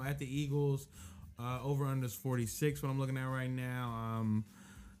 -1 now at the Eagles. Over under is 46. What I'm looking at right now.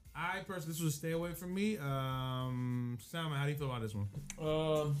 I personally, this was a stay away from me. Simon, how do you feel about this one?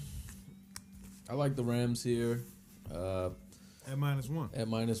 I like the Rams here. At -1. At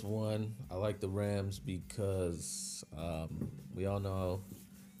 -1, I like the Rams because we all know,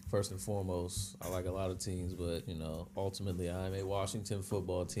 first and foremost, I like a lot of teams, but ultimately, I'm a Washington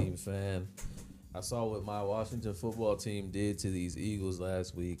football team fan. I saw what my Washington football team did to these Eagles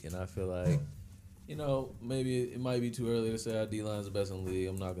last week, and I feel like, maybe it might be too early to say our D-line's the best in the league.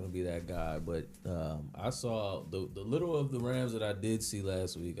 I'm not going to be that guy, but I saw the little of the Rams that I did see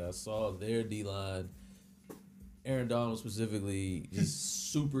last week. I saw their D-line, Aaron Donald specifically,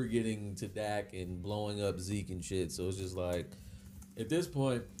 just super getting to Dak and blowing up Zeke and shit. So it's just like, at this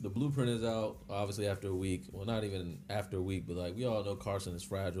point, the blueprint is out, obviously, after a week. Well, not even after a week, but, like, we all know Carson is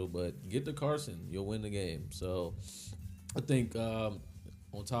fragile. But get to Carson, you'll win the game. So I think on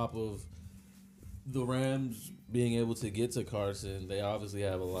top of the Rams being able to get to Carson, they obviously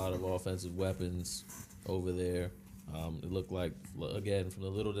have a lot of offensive weapons over there. It looked like, again, from the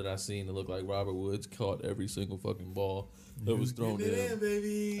little that I seen, it looked like Robert Woods caught every single fucking ball that was thrown to him.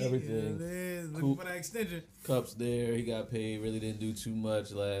 Baby. Everything. Looking for that extension. Cup's there. He got paid. Really didn't do too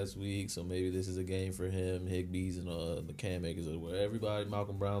much last week, so maybe this is a game for him. Higbee's and the Cam Akers of the world. Everybody,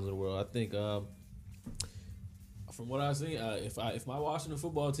 Malcolm Brown's of the world. I think from what I've seen, if my Washington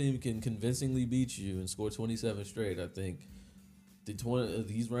football team can convincingly beat you and score 27 straight, I think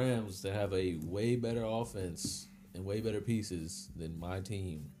these Rams that have a way better offense and way better pieces than my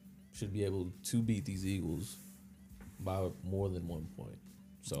team should be able to beat these Eagles by more than 1 point.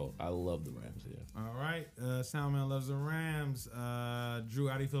 So I love the Rams here. All right. Soundman loves the Rams. Drew,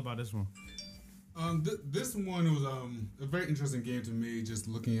 how do you feel about this one? This one was a very interesting game to me. Just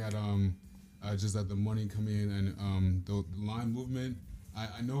looking at just at the money coming in and the line movement.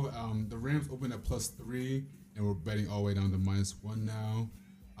 I know the Rams opened at +3 and we're betting all the way down to -1 now.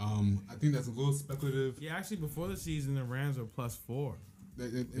 I think that's a little speculative. Yeah, actually, before the season, the Rams were +4.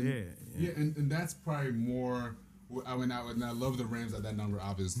 Yeah, and that's probably more. I love the Rams at that number,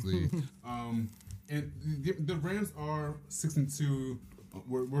 obviously. And the Rams are 6-2.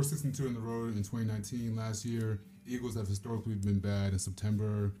 We're 6-2 in the road in 2019. Last year, Eagles have historically been bad in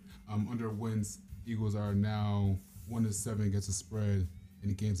September. Under Wentz, Eagles are now 1-7 against the spread in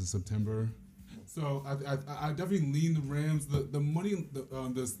the games in September. So I definitely lean the Rams. The money,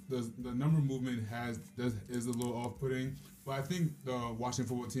 the number movement is a little off-putting, but I think the Washington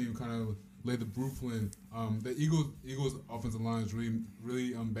football team kind of laid the blueprint. The Eagles offensive line is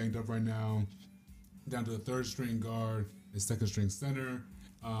really banged up right now, down to the third string guard and second string center.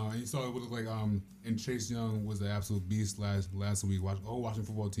 And you saw what it looked like. And Chase Young was an absolute beast last week. The whole Washington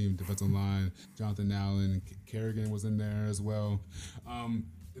football team, defensive line, Jonathan Allen, Kerrigan was in there as well.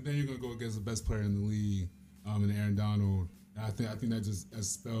 And then you're gonna go against the best player in the league, and Aaron Donald. And I think that just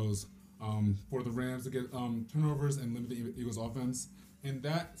spells for the Rams to get turnovers and limit the Eagles' offense. And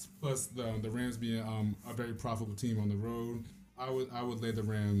that plus the Rams being a very profitable team on the road, I would lay the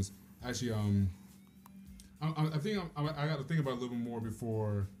Rams. Actually, I think I got to think about it a little bit more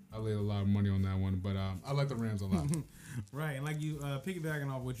before I laid a lot of money on that one. But I like the Rams a lot. Right, and like you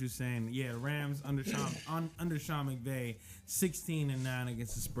piggybacking off what you're saying, yeah, the Rams under Sean McVay, 16-9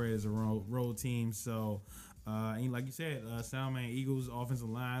 against the spread as a road team. So, and like you said, Soundman, Eagles offensive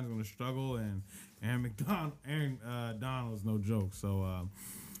line is going to struggle, and Aaron Donald is no joke. So,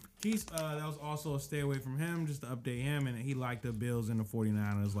 Keith, that was also a stay away from him, just to update him, and he liked the Bills and the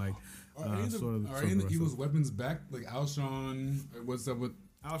 49ers. Like, are any of the Eagles' weapons back? Like Alshon, what's up with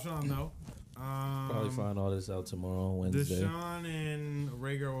Alshon? No. Probably find all this out tomorrow, Wednesday. Deshaun and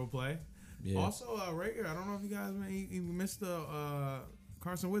Rager will play. Yeah. Also, Rager, I don't know if you guys he missed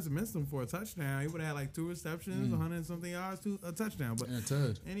Carson Wentz missed him for a touchdown. He would have had like 2 receptions, 100 and something yards, a touchdown. But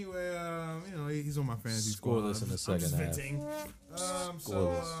anyway, he's on my fantasy squad. Scoreless in the second half.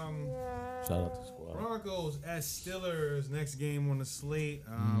 Shout out to squad. Broncos at Steelers, next game on the slate.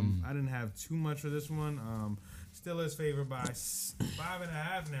 I didn't have too much for this one. Steelers favored by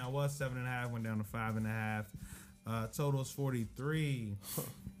 5.5 now. Was 7.5, went down to 5.5. Total's 43.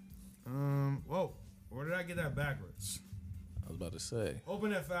 Whoa, where did I get that backwards? I was about to say.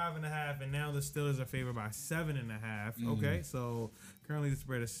 Open at 5.5, and now the Steelers are favored by 7.5. Okay, so currently the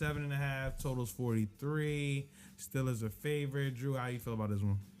spread is 7.5. Total's 43. Steelers are favored. Drew, how you feel about this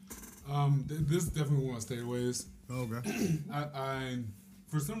one? This definitely want to stay away. Okay. I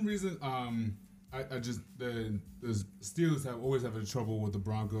for some reason I just the Steelers always having trouble with the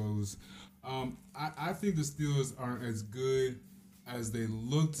Broncos. I think the Steelers aren't as good as they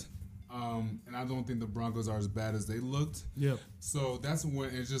looked. And I don't think the Broncos are as bad as they looked. Yep. So that's when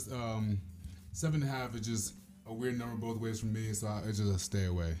it's just 7.5 is just a weird number both ways for me. So it's just a stay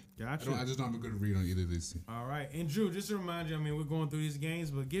away. Gotcha. I just don't have a good read on either of these. All right. And Drew, just to remind you, I mean, we're going through these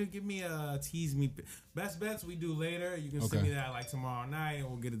games, but give me a tease me. Best bets we do later. You can send me that like tomorrow night, and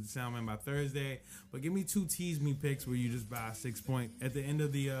we'll get it to Soundman by Thursday. But give me 2 tease me picks where you just buy a 6 point at the end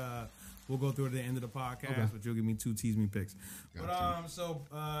of the. We'll go through at the end of the podcast, but you'll give me 2 tease me picks. Gotcha.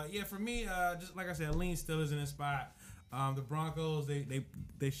 But for me, just like I said, lean Steelers in this spot. The Broncos,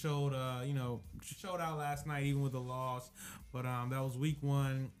 they showed showed out last night even with the loss, but that was week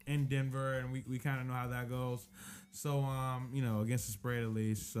 1 in Denver, and we kind of know how that goes. So against the spread at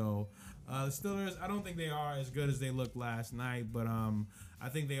least. So the Steelers, I don't think they are as good as they looked last night, but I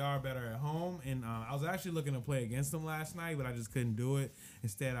think they are better at home. And I was actually looking to play against them last night, but I just couldn't do it.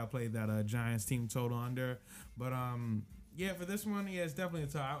 Instead, I played that Giants team total under. But for this one, it's definitely a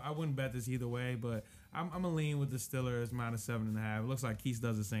tough. I wouldn't bet this either way, but I'm going to lean with the Steelers -7.5. It looks like Keith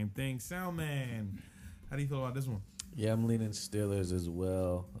does the same thing. Soundman, how do you feel about this one? Yeah, I'm leaning Steelers as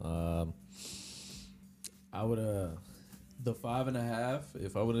well. I would the 5.5.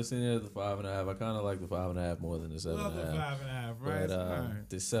 If I would have seen it at the 5.5, I kind of like the 5.5 more than the 7.5. Love the 5.5, right? But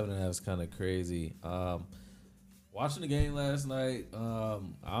the 7.5 is kind of crazy. Watching the game last night,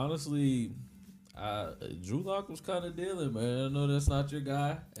 honestly, Drew Lock was kind of dealing, man. I know that's not your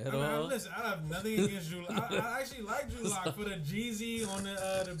guy at all. Listen, I have nothing against Drew Lock. I actually like Drew Lock for the Jeezy on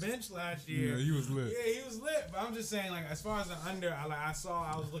the bench last year. Yeah, he was lit. Yeah, he was lit. But I'm just saying, like, as far as the under, I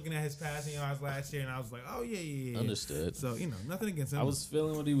was looking at his passing yards last year, and I was like, oh yeah. Understood. So nothing against him. I was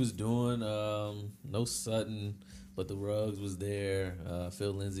feeling what he was doing. No Sutton, but the Ruggs was there.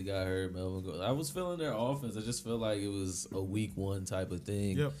 Phil Lindsay got hurt. I was feeling their offense. I just felt like it was a week one type of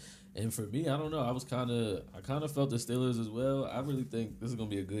thing. Yep. And for me, I don't know. I kind of felt the Steelers as well. I really think this is gonna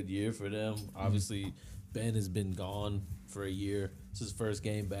be a good year for them. Obviously, Ben has been gone for a year. It's his first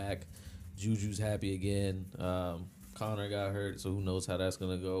game back. Juju's happy again. Connor got hurt, so who knows how that's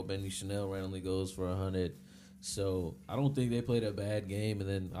gonna go. Benny Chanel randomly goes for 100. So I don't think they played a bad game. And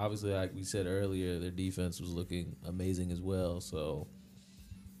then obviously, like we said earlier, their defense was looking amazing as well. So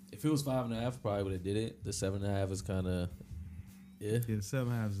if it was 5.5, I probably would have did it. The 7.5 is kind of. Yeah, the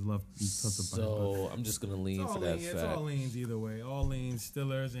 7.5 is tough to So I'm just gonna lean for that fact. It's all leans either way. All leans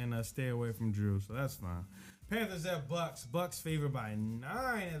Steelers and stay away from Drew. So that's fine. Panthers at Bucks. Bucks favored by 9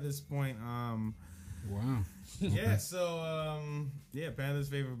 at this point. Wow. Yeah. So Panthers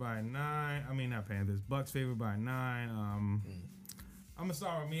favored by 9. I mean not Panthers. Bucks favored by 9. I'm gonna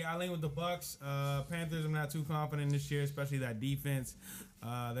start with me. I lean with the Bucks. Panthers, I'm not too confident this year, especially that defense.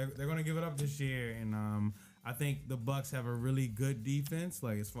 They're gonna give it up this year, and I think the Bucks have a really good defense,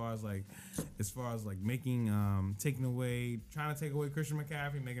 like as far as making trying to take away Christian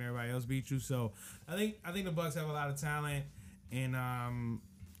McCaffrey, making everybody else beat you. So I think the Bucks have a lot of talent, and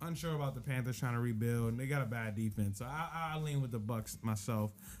unsure about the Panthers trying to rebuild. And they got a bad defense, so I lean with the Bucks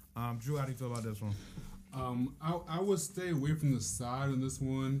myself. Drew, how do you feel about this one? I would stay away from the side on this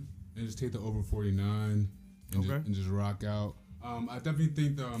one and just take the over 49 and just rock out. I definitely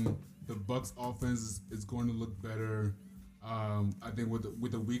think the Bucks offense is going to look better. I think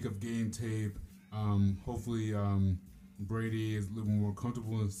with a week of game tape, hopefully Brady is a little more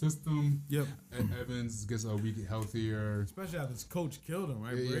comfortable in the system. Yep. And Evans gets a week healthier. Especially after his coach killed him,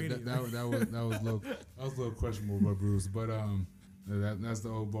 right? Yeah, Brady. that was a little questionable by Bruce, but that's the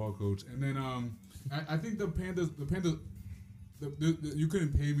old ball coach. And then I think the Panthers you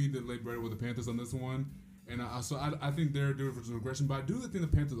couldn't pay me to lay bread with the Panthers on this one. And I think they're doing for some regression, but I do think the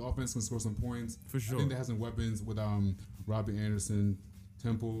Panthers offense can score some points. For sure. I think they have some weapons with Robbie Anderson,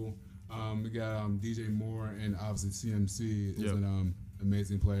 Temple. We got DJ Moore, and obviously CMC is an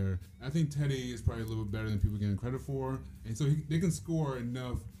amazing player. I think Teddy is probably a little bit better than people getting credit for, and so they can score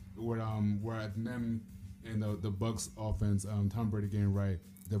enough where them and the Bucks offense, Tom Brady getting right,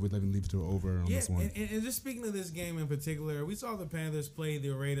 that would let me leave it to over on this one. And just speaking of this game in particular, we saw the Panthers play the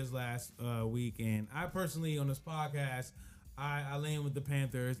Raiders last week, and I personally, on this podcast, I lean with the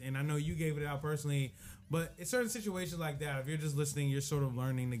Panthers, and I know you gave it out personally, but in certain situations like that, if you're just listening, you're sort of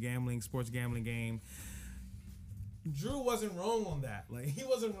learning the sports gambling game. Drew wasn't wrong on that. Like, he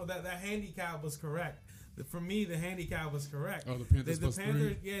wasn't wrong. That handicap was correct. For me, the handicap was correct. Oh, the Panthers plus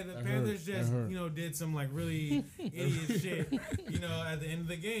 3? Yeah, the Panthers did some like really idiot shit, at the end of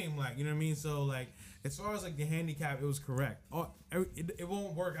the game, like, you know what I mean? So like, as far as like the handicap, it was correct. It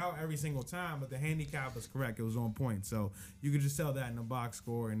won't work out every single time, but the handicap was correct. It was on point. So you could just tell that in the box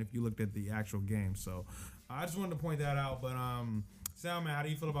score, and if you looked at the actual game. So I just wanted to point that out. But Salman, how do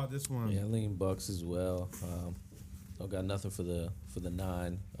you feel about this one? Yeah, I lean Bucks as well. I got nothing for the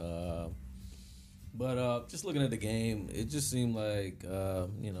 9. But just looking at the game, it just seemed like,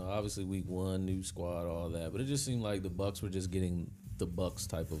 obviously week 1, new squad, all that. But it just seemed like the Bucks were just getting the Bucks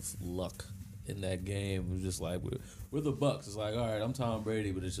type of luck in that game. It was just like, we're the Bucks. It's like, all right, I'm Tom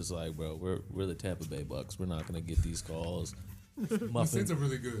Brady, but it's just like, bro, we're the Tampa Bay Bucks. We're not going to get these calls. The Saints are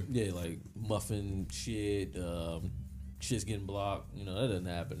really good. Yeah, like muffin shit, shit's getting blocked. That doesn't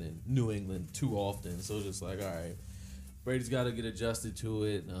happen in New England too often. So it's just like, all right. Brady's got to get adjusted to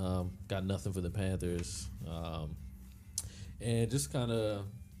it. Got nothing for the Panthers. And just kind of,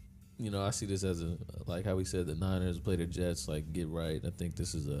 I see this as like how we said the Niners play the Jets, like, get right. I think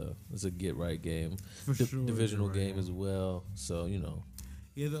this is a get right game. For sure. Divisional game as well. So,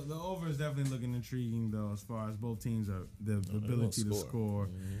 Yeah, the over is definitely looking intriguing, though, as far as both teams are the ability to score.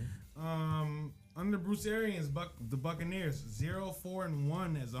 Mm-hmm. Under Bruce Arians, the Buccaneers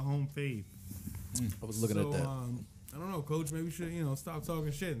 0-4-1 as a home fave. I was looking at that. I don't know, Coach. Maybe we should, stop talking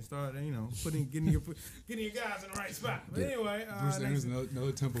shit and start, getting your guys in the right spot. But anyway, Bruce Arians,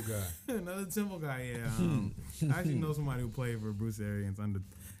 another Temple guy. Another Temple guy, yeah. I actually know somebody who played for Bruce Arians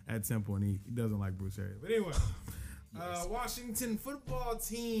at Temple, and he doesn't like Bruce Arians. But anyway, Washington football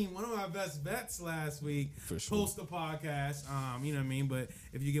team, one of my best bets last week. For sure. Post the podcast, you know what I mean. But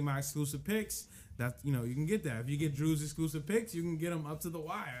if you get my exclusive picks, that you can get that. If you get Drew's exclusive picks, you can get them up to the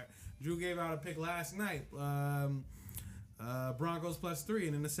wire. Drew gave out a pick last night. Broncos +3,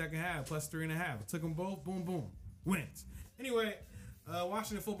 and in the second half, +3.5. I took them both. Boom, boom. Wins. Anyway,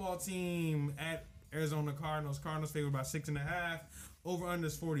 Washington football team at Arizona Cardinals. Cardinals favored by 6.5. Over under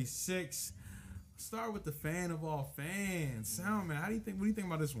is 46. Start with the fan of all fans. Sound man, what do you think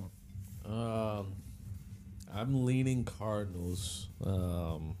about this one? I'm leaning Cardinals.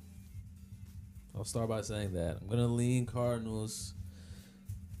 I'll start by saying that I'm gonna lean Cardinals.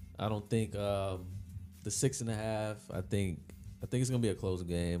 I don't think the 6.5. I think it's gonna be a close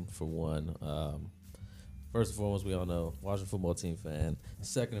game for one. First and foremost, we all know Washington football team fan.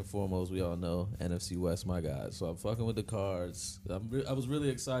 Second and foremost, we all know NFC West, my guys. So I'm fucking with the Cards. I was really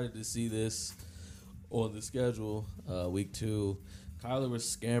excited to see this on the schedule. Week 2, Kyler was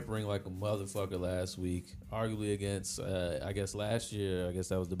scampering like a motherfucker last week, arguably against I guess last year. I guess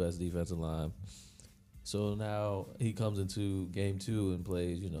that was the best defensive line. So now he comes into game 2 and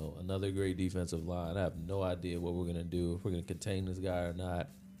plays, another great defensive line. I have no idea what we're gonna do, if we're gonna contain this guy or not.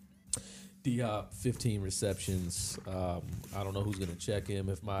 D-Hop, 15 receptions. I don't know who's gonna check him.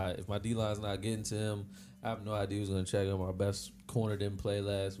 If my D-line's not getting to him, I have no idea who's gonna check him. Our best corner didn't play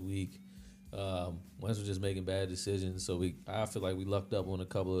last week. Wentz was just making bad decisions, so I feel like we lucked up on a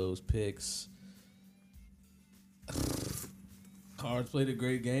couple of those picks. Cards played a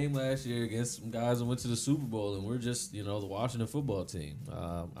great game last year against some guys that went to the Super Bowl, and we're just, the Washington football team.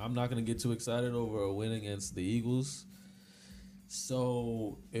 I'm not going to get too excited over a win against the Eagles.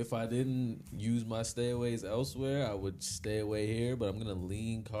 So if I didn't use my stayaways elsewhere, I would stay away here, but I'm going to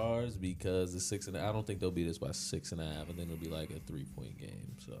lean Cards because the 6.5, I don't think they'll beat us by 6.5, and then it'll be like a 3-point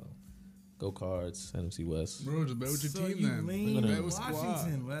game. So go Cards, NFC West. Bro, just bet with your team then. Lean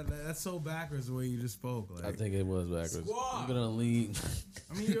Washington. That's so backwards the way you just spoke. Like, I think it was backwards. Squad. I'm going to lean.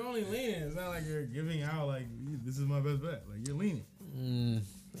 I mean, you're only leaning. It's not like you're giving out like this is my best bet. Like you're leaning.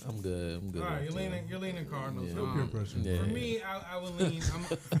 I'm good. All right, you're leaning Cardinals. Yeah. No peer pressure. Yeah. For me, I would lean.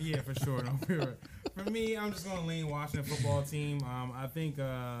 Yeah, for sure. No peer. For me, I'm just gonna lean Washington football team. I think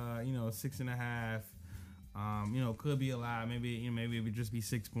 6.5. Could be a lot. Maybe it would just be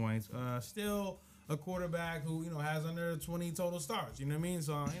 6 points. Still a quarterback who has under 20 total starts. You know what I mean?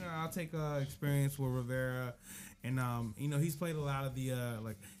 So I'll take experience with Rivera, and he's played a lot of the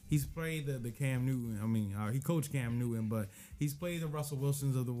he's played the Cam Newton. I mean, he coached Cam Newton, but he's played the Russell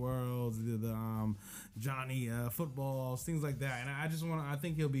Wilsons of the world, the Johnny footballs, things like that. And I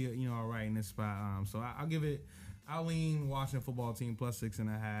think he'll be all right in this spot. So I'll lean Washington football team plus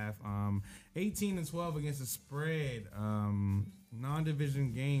 6.5. 18-12 against the spread.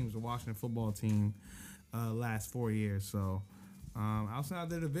 Non-division games, the Washington football team last 4 years. So outside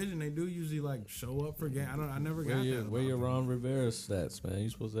the division, they do usually show up for game. I never got that. Where your Ron Rivera stats, man? You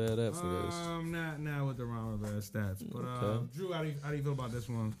supposed to have that for this. Not with the Ron Rivera stats. But Okay. Drew, how do you feel about this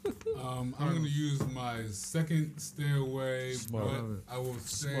one? I'm going to use my second stay away, Smart. but I will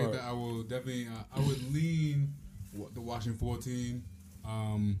say Smart. that I will definitely I would lean the Washington football team.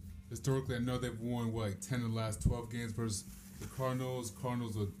 Historically, I know they've won 10 of the last 12 games versus the Cardinals.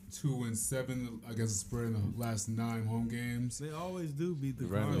 Cardinals are 2-7 against the spread in the last 9 home games. They always do beat the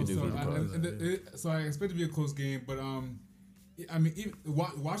Randomly Cardinals. do beat the Cardinals. So I expect it to be a close game, but I mean, even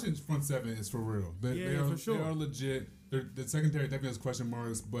Washington's front seven is for real. They are for sure. They are legit. The secondary definitely has question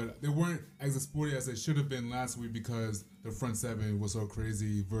marks, but they weren't as sporty as they should have been last week because the front seven was so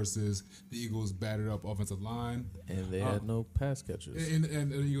crazy versus the Eagles' battered up offensive line. And they had no pass catchers. And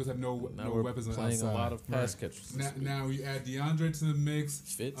the Eagles have no we're weapons on the playing outside. a lot of pass catchers. Now you add DeAndre to the mix.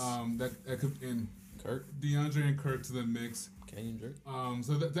 Fitz. That could and Kirk. DeAndre and Kirk to the mix. Kenyon Drake.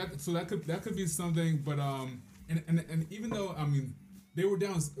 So that could be something, but and even though they were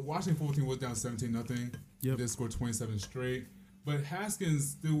down, Washington 14 was down 17-0. Yep. They scored 27 straight, but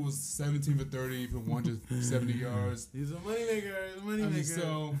Haskins still was 17 for 30 for 170 yards. He's a moneymaker.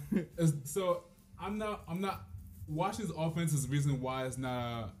 So I'm not. Washington's offense is the reason why it's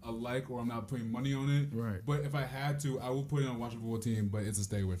not a like, or I'm not putting money on it. Right. But if I had to, I would put it on Washington football team, but it's a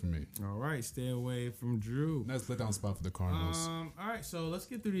stay away from me. All right, stay away from Drew. Nice let down spot for the Cardinals. All right, so let's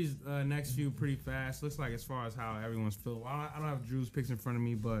get through these next few pretty fast. Looks like as far as how everyone's feeling, I don't have Drew's picks in front of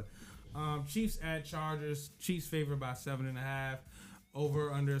me, but Chiefs at Chargers. Chiefs favored by 7.5.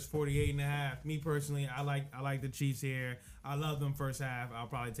 Over under is 48.5. Me personally, I like the Chiefs here. I love them first half. I'll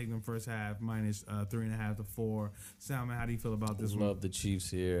probably take them first half minus 3.5 to 4. Salman, how do you feel about this one? Love the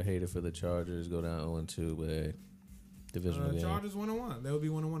Chiefs here. Hate it for the Chargers. Go down 0-2, but hey, divisional game. Chargers 1-1. They would be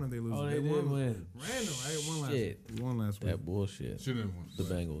 1-1 if they lose. Oh, they did win. Random, right? Shit. Won last week. That bullshit. Should have won. The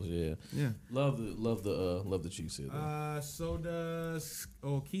Bengals, yeah. Yeah. Love the Chiefs here. Though. So does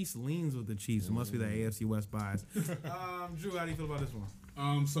Keith leans with the Chiefs. It must be that AFC West bias. Drew, how do you feel about this one?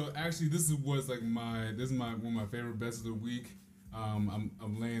 So actually, this is one of my favorite bets of the week.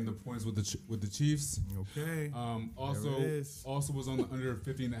 I'm laying the points with the Chiefs. Okay. Also was on the under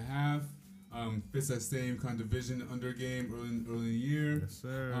 50.5. Fits that same kind of division under game early in the year. Yes,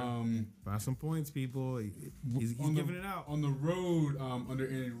 sir. Buy some points, people. He's giving it out. On the road, under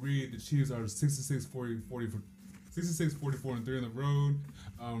Andy Reid, the Chiefs are 66-44 and 3 on the road.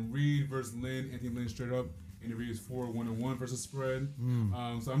 Reid versus Lynn, Anthony Lynn straight up. Andy Reid is 4-1-1 versus spread.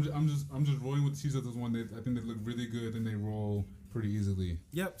 So I'm just rolling with the Chiefs at this one. I think they look really good, and they roll pretty easily.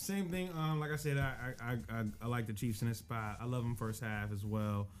 Yep, same thing. Like I said, I like the Chiefs in this spot. I love them first half as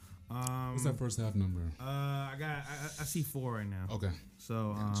well. What's that first half number? I see 4 right now. Okay.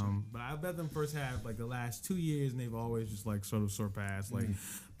 So, but I bet them first half like the last 2 years, and they've always just like sort of surpassed. Like,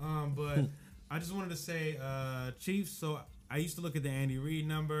 but I just wanted to say, Chiefs. So I used to look at the Andy Reid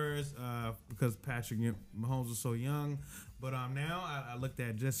numbers because Patrick Mahomes was so young, but now I looked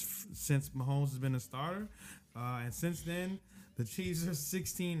at just since Mahomes has been a starter, and since then the Chiefs are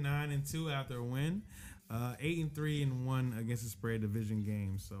 16-9-2 after a win. 8-3-1 against the spread division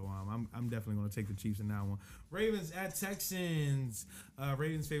game. So I'm definitely going to take the Chiefs in that one. Ravens at Texans.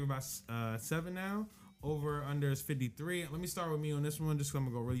 Ravens favored by 7 now. Over under is 53. Let me start with me on this one, just 'cause I'm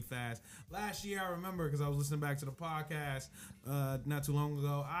going to go really fast. Last year, I remember, because I was listening back to the podcast not too long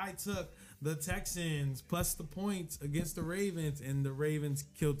ago, I took the Texans plus the points against the Ravens, and the Ravens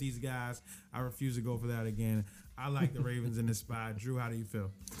killed these guys. I refuse to go for that again. I like the Ravens in this spot. Drew, how do you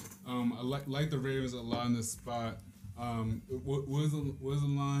feel? I like the Ravens a lot in this spot. What is the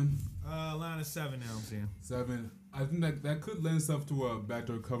line? Line is 7 now, I'm seeing. 7. I think that could lend itself to a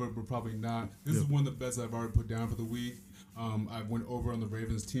backdoor cover, but probably not. This is one of the best I've already put down for the week. I went over on the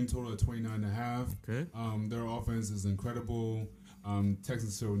Ravens team total at 29.5. Okay. Their offense is incredible.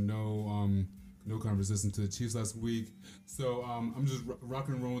 Texans showed no kind of resistance to the Chiefs last week. So I'm just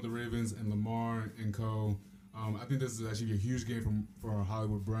rocking and rolling with the Ravens and Lamar and co. I think this is actually a huge game for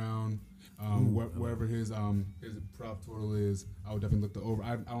Hollywood Brown. Wherever his prop total is, I would definitely look the over.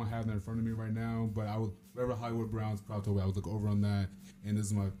 I don't have that in front of me right now, but I would wherever Hollywood Brown's prop total, I would look over on that. And this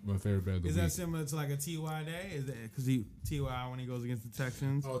is my favorite bet of the week. Is that similar to like a Ty day? Is that because Ty when he goes against the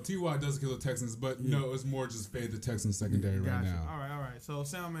Texans? Oh, Ty does kill the Texans, but no, it's more just fade the Texans secondary right now. All right. So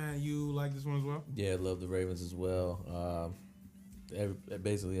Soundman, you like this one as well? Yeah, I love the Ravens as well.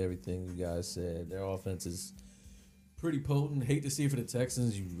 Basically everything you guys said. Their offense is pretty potent. Hate to see it for the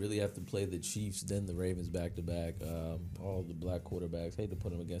Texans. You really have to play the Chiefs, then the Ravens back to back. All the black quarterbacks. Hate to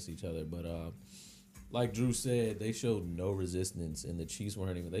put them against each other, but like Drew said, they showed no resistance, and the Chiefs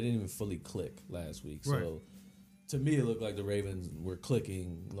they didn't even fully click last week. Right. So to me, it looked like the Ravens were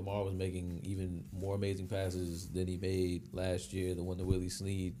clicking. Lamar was making even more amazing passes than he made last year. The one to Willie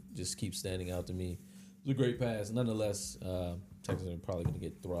Snead just keeps standing out to me. It was a great pass. Nonetheless, Texans are probably going to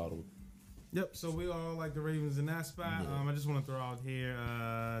get throttled. Yep, so we all like the Ravens in that spot. Yeah. I just want to throw out here,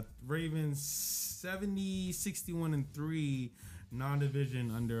 Ravens 70-61-3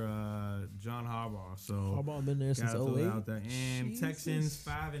 non-division under John Harbaugh. So Harbaugh been there since 08. Out there. And Jesus. Texans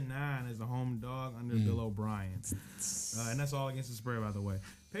 5-9 as the home dog under Bill O'Brien. And that's all against the spread, by the way.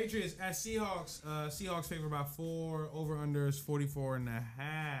 Patriots at Seahawks. Seahawks favored by 4. Over/under is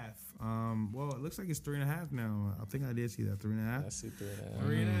 44.5. Well, it looks like it's 3.5 now. I think I did see that 3.5. I see 3.5.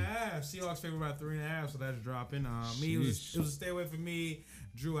 3.5. Seahawks favored by 3.5, so that's dropping. Me, it was a stay away from me.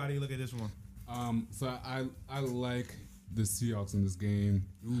 Drew, how do you look at this one? So I like the Seahawks in this game.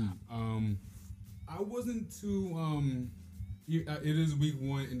 I wasn't too. It is week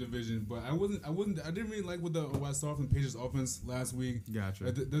 1 in division, but I didn't really like what I saw from the Patriots offense last week. Gotcha.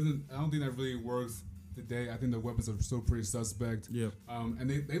 I don't think that really works today. I think the weapons are still pretty suspect. Yep. And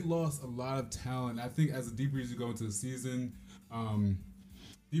they lost a lot of talent. I think as the deeper you go into the season,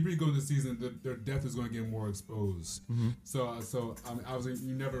 their depth is going to get more exposed. Mm-hmm. So obviously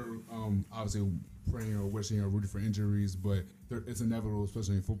you never obviously praying or wishing or rooting for injuries, but it's inevitable,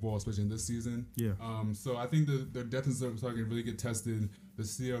 especially in football, especially in this season. Yeah. So I think their depth is starting to really get tested. The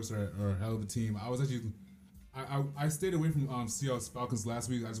Seahawks are a hell of a team. I stayed away from Seahawks Falcons last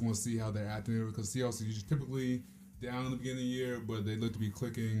week. I just want to see how they're acting because Seahawks are usually typically down in the beginning of the year, but they look to be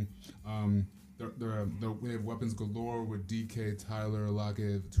clicking. They have weapons galore with DK, Tyler,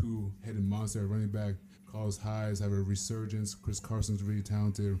 Lockett, 2-headed monster running back. Carlos Hyde have a resurgence. Chris Carson's really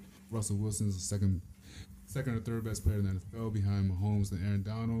talented. Russell Wilson's the second or third best player in the NFL behind Mahomes and Aaron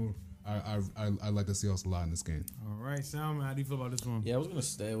Donald. I like the Seahawks a lot in this game. All right, Salman, how do you feel about this one? Yeah, I was going to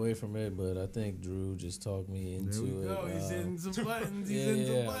stay away from it, but I think Drew just talked me into there we go. it. He's hitting some buttons. I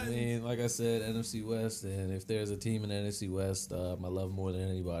mean, like I said, NFC West, and if there's a team in the NFC West I love more than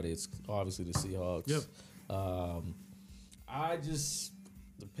anybody, it's obviously the Seahawks. Yep.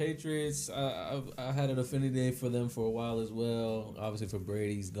 The Patriots, I had an affinity for them for a while as well. Obviously, for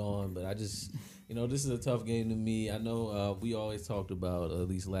Brady's gone, but I just, this is a tough game to me. I know we always talked about, at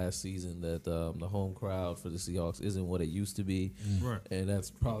least last season, that the home crowd for the Seahawks isn't what it used to be. Right. And that's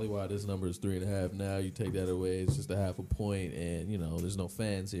probably why this number is 3.5 now. You take that away, it's just a half a point, and, there's no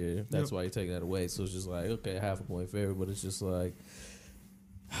fans here. That's why you take that away. So it's just like, okay, half a point favorite, but it's just like,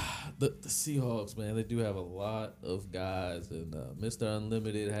 the Seahawks, man, they do have a lot of guys, and Mr.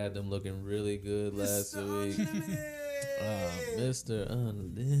 Unlimited had them looking really good last week. Mr.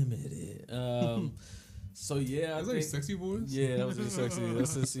 Unlimited. So yeah, that's like a sexy voice. Yeah, that was a sexy.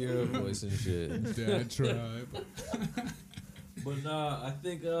 That's a Sierra voice and shit. Dad tribe. But nah, I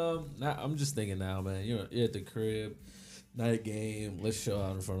think I'm just thinking now, man. You're at the crib. Night game, let's show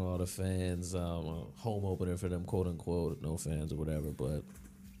out in front of all the fans. Home opener for them, quote unquote, no fans or whatever. But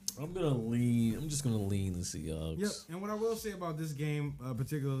I'm just gonna lean the Seahawks. Yep. And what I will say about this game,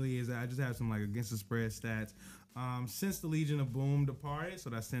 particularly, is that I just have some against the spread stats. Since the Legion of Boom departed, so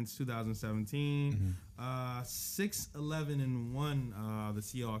that's since 2017, 6-11-1. The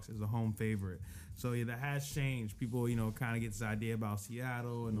Seahawks is a home favorite. So yeah, that has changed. People, kind of get this idea about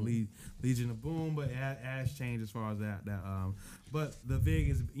Seattle and the Legion of Boom, but it has changed as far as that. But the VIG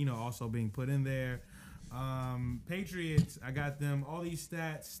is, also being put in there. Patriots, I got them. All these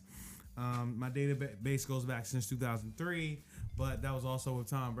stats. My database goes back since 2003, but that was also with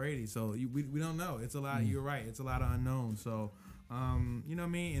Tom Brady. So we don't know. It's a lot. You're right. It's a lot of unknowns. So, you know what I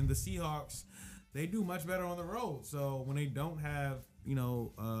mean? And the Seahawks, they do much better on the road. So when they don't have,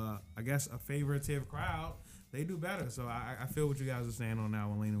 I guess a favoritive crowd, they do better. So I feel what you guys are saying on that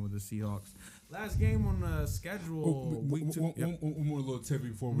one, leaning with the Seahawks. Last game on the schedule, week 2. One more little tip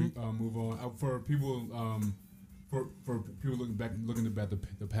before we move on. For people looking back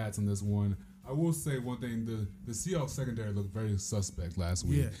the Pats on this one, I will say one thing: the Seahawks secondary looked very suspect last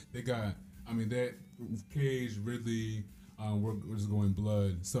week. Yeah. They got, that Cage, Ridley, we're just going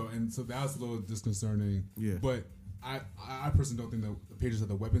blood. So that was a little disconcerting. Yeah. But I personally don't think the Patriots have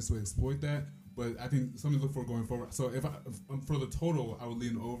the weapons to exploit that. But I think something to look for going forward. So if for the total, I would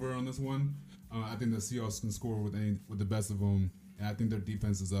lean over on this one. I think the Seahawks can score with the best of them, and I think their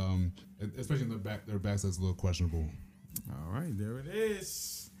defense is, especially in their backs, is a little questionable. All right, there it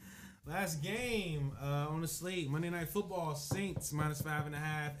is. Last game on the slate: Monday Night Football. Saints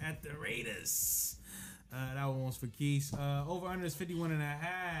 -5.5 at the Raiders. That one was for Keys. Over under is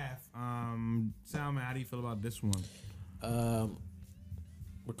 51.5. Salman, how do you feel about this one?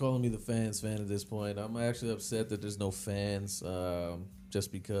 We're calling me the fan at this point. I'm actually upset that there's no fans,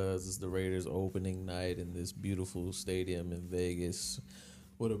 just because it's the Raiders' opening night in this beautiful stadium in Vegas.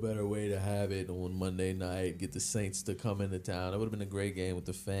 What a better way to have it on Monday night, get the Saints to come into town. It would have been a great game with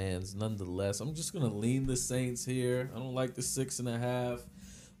the fans. Nonetheless, I'm just going to lean the Saints here. I don't like the 6.5.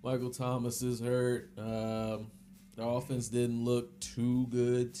 Michael Thomas is hurt. The offense didn't look too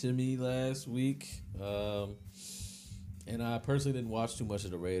good to me last week. And I personally didn't watch too much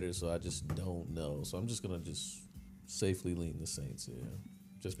of the Raiders, so I just don't know. So I'm just going to safely lean the Saints here,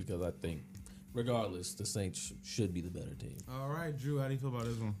 just because I think, regardless, the Saints should be the better team. All right, Drew, how do you feel about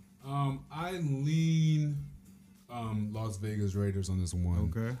this one? I lean Las Vegas Raiders on this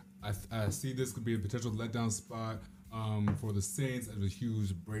one. Okay. I see this could be a potential letdown spot for the Saints. As a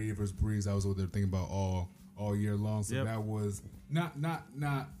huge Brady versus Breeze, that was what they're thinking about all year long. So that was not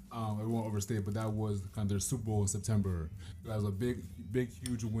I won't overstate, but that was kind of their Super Bowl in September. That was a big,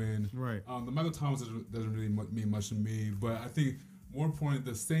 huge win. Right. The Michael Thomas doesn't really mean much to me, but I think more important,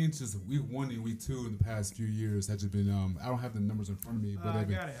 the Saints just week 1 and week 2 in the past few years has just been. I don't have the numbers in front of me, but I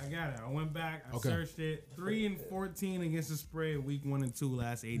got it. I went back. I searched it. 3-14 against the spread week 1 and 2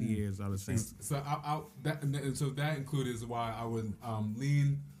 last 80 years. I was saying. So that included is why I would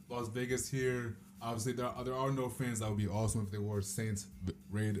lean Las Vegas here. Obviously, there are no fans. That would be awesome if they were Saints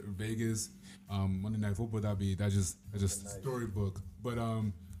Raid Vegas Monday Night Football. That's just nice. Storybook. But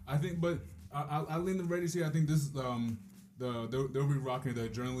I think, I lean the Raiders here. I think this is they'll be rocking. The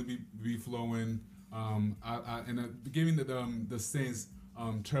adrenaline be flowing. Given the Saints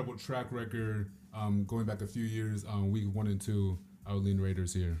terrible track record going back a few years, week 1 and 2. I would lean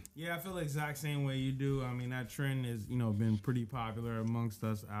Raiders here. Yeah, I feel the exact same way you do. I mean, that trend has, been pretty popular amongst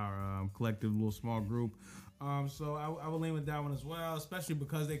us, our collective little small group. So I would lean with that one as well, especially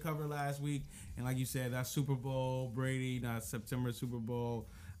because they covered last week. And like you said, that Super Bowl, Brady, that September Super Bowl.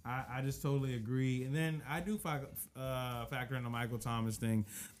 I just totally agree. And then I do factor in the Michael Thomas thing.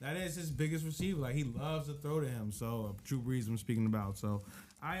 That is his biggest receiver. Like, he loves to throw to him. So, Drew Brees I'm speaking about. So,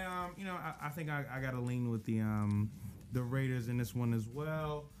 I think I got to lean with the Raiders in this one as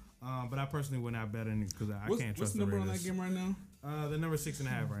well. But I personally would not bet in it because I can't trust the Raiders. What's the number on that game right now? The number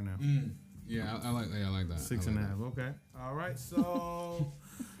 6.5 right now. Yeah, I like that. 6.5. Okay. All right. So,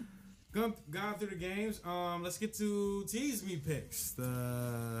 gone through the games. Let's get to tease me picks.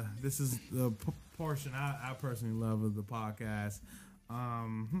 This is the portion I personally love of the podcast.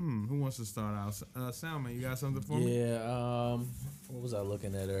 Who wants to start out? Salmon, you got something for me? Yeah. What was I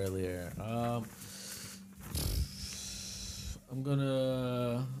looking at earlier? I'm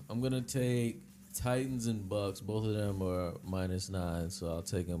gonna take Titans and Bucks. Both of them are -9, so I'll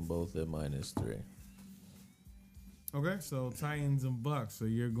take them both at -3. Okay, so Titans and Bucks. So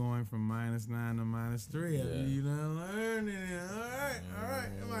you're going from -9 to -3. Yeah. You done learned it. All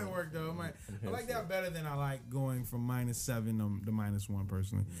right. It might work though. I like that better than I like going from -7 to -1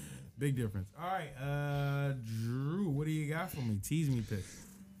 personally. Big difference. All right, Drew, what do you got for me? Tease me pick.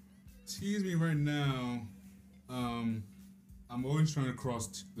 Tease me right now. I'm always trying to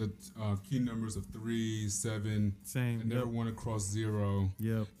cross the key numbers of 3, 7. Same. I never want to cross 0.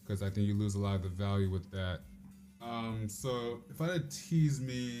 Yep. Because I think you lose a lot of the value with that. So if I had tease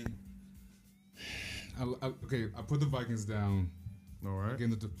me, I put the Vikings down. All right.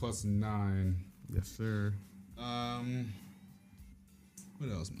 Getting it to +9. Yes, sir. What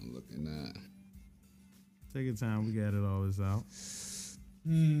else am I looking at? Take your time. We got it all this out.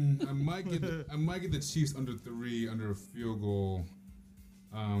 I might get the Chiefs under 3 under a field goal.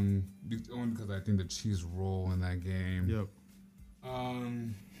 Only because I think the Chiefs roll in that game. Yep.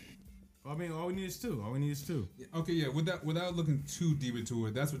 I mean, all we need is 2. Okay, yeah. Without looking too deep into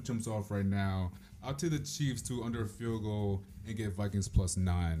it, that's what jumps off right now. I'll take the Chiefs to under a field goal and get Vikings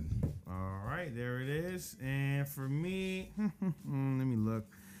 +9. All right, there it is. And for me, let me look.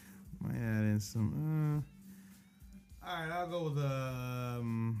 Might add in some. All right, I'll go with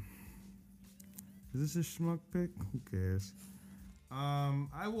is this a schmuck pick? Who cares?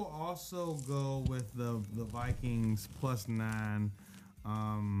 I will also go with the Vikings +9.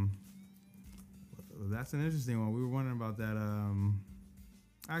 That's an interesting one. We were wondering about that.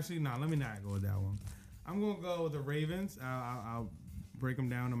 Actually, no, let me not go with that one. I'm gonna go with the Ravens. I'll break them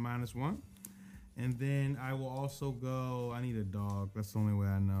down to -1, and then I will also go. I need a dog. That's the only way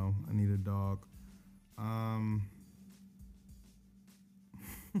I know. I need a dog.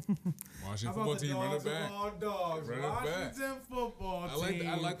 Washington football team, run it back. All dogs. Run it back. Washington football team.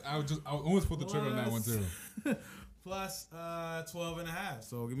 I almost put the trigger on that one too. Plus 12.5.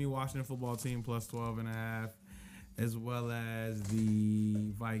 So give me Washington football team plus 12.5, as well as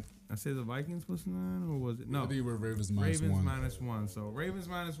the I said the Vikings +9, or was it? No, I think we're Ravens -1. Ravens -1. So Ravens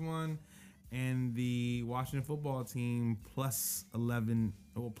 -1, and the Washington football team +11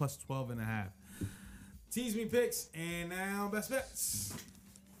 or plus 12.5. Tease me picks, and now best bets.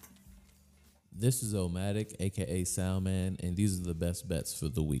 This is Omatic, aka Soundman, and these are the best bets for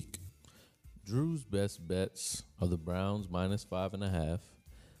the week. Drew's best bets are the Browns -5.5,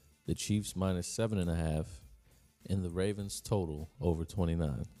 the Chiefs -7.5, and the Ravens total over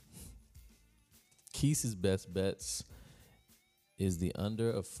 29. Keith's best bets is the under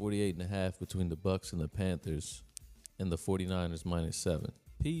of 48.5 between the Bucks and the Panthers, and the 49ers -7.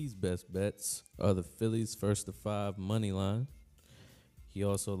 P's best bets are the Phillies first to 5 money line. He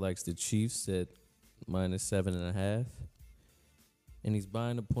also likes the Chiefs at -7.5. And he's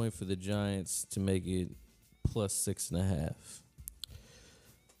buying a point for the Giants to make it +6.5.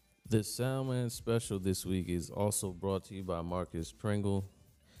 The Soundman special this week is also brought to you by Marcus Pringle.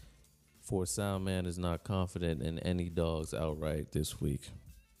 For Soundman is not confident in any dogs outright this week.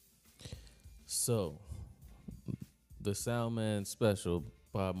 So, the Soundman special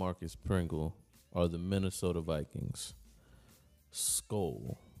by Marcus Pringle are the Minnesota Vikings.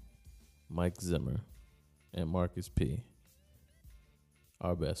 Skull, Mike Zimmer, and Marcus P.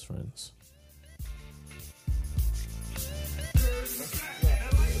 Our best friends.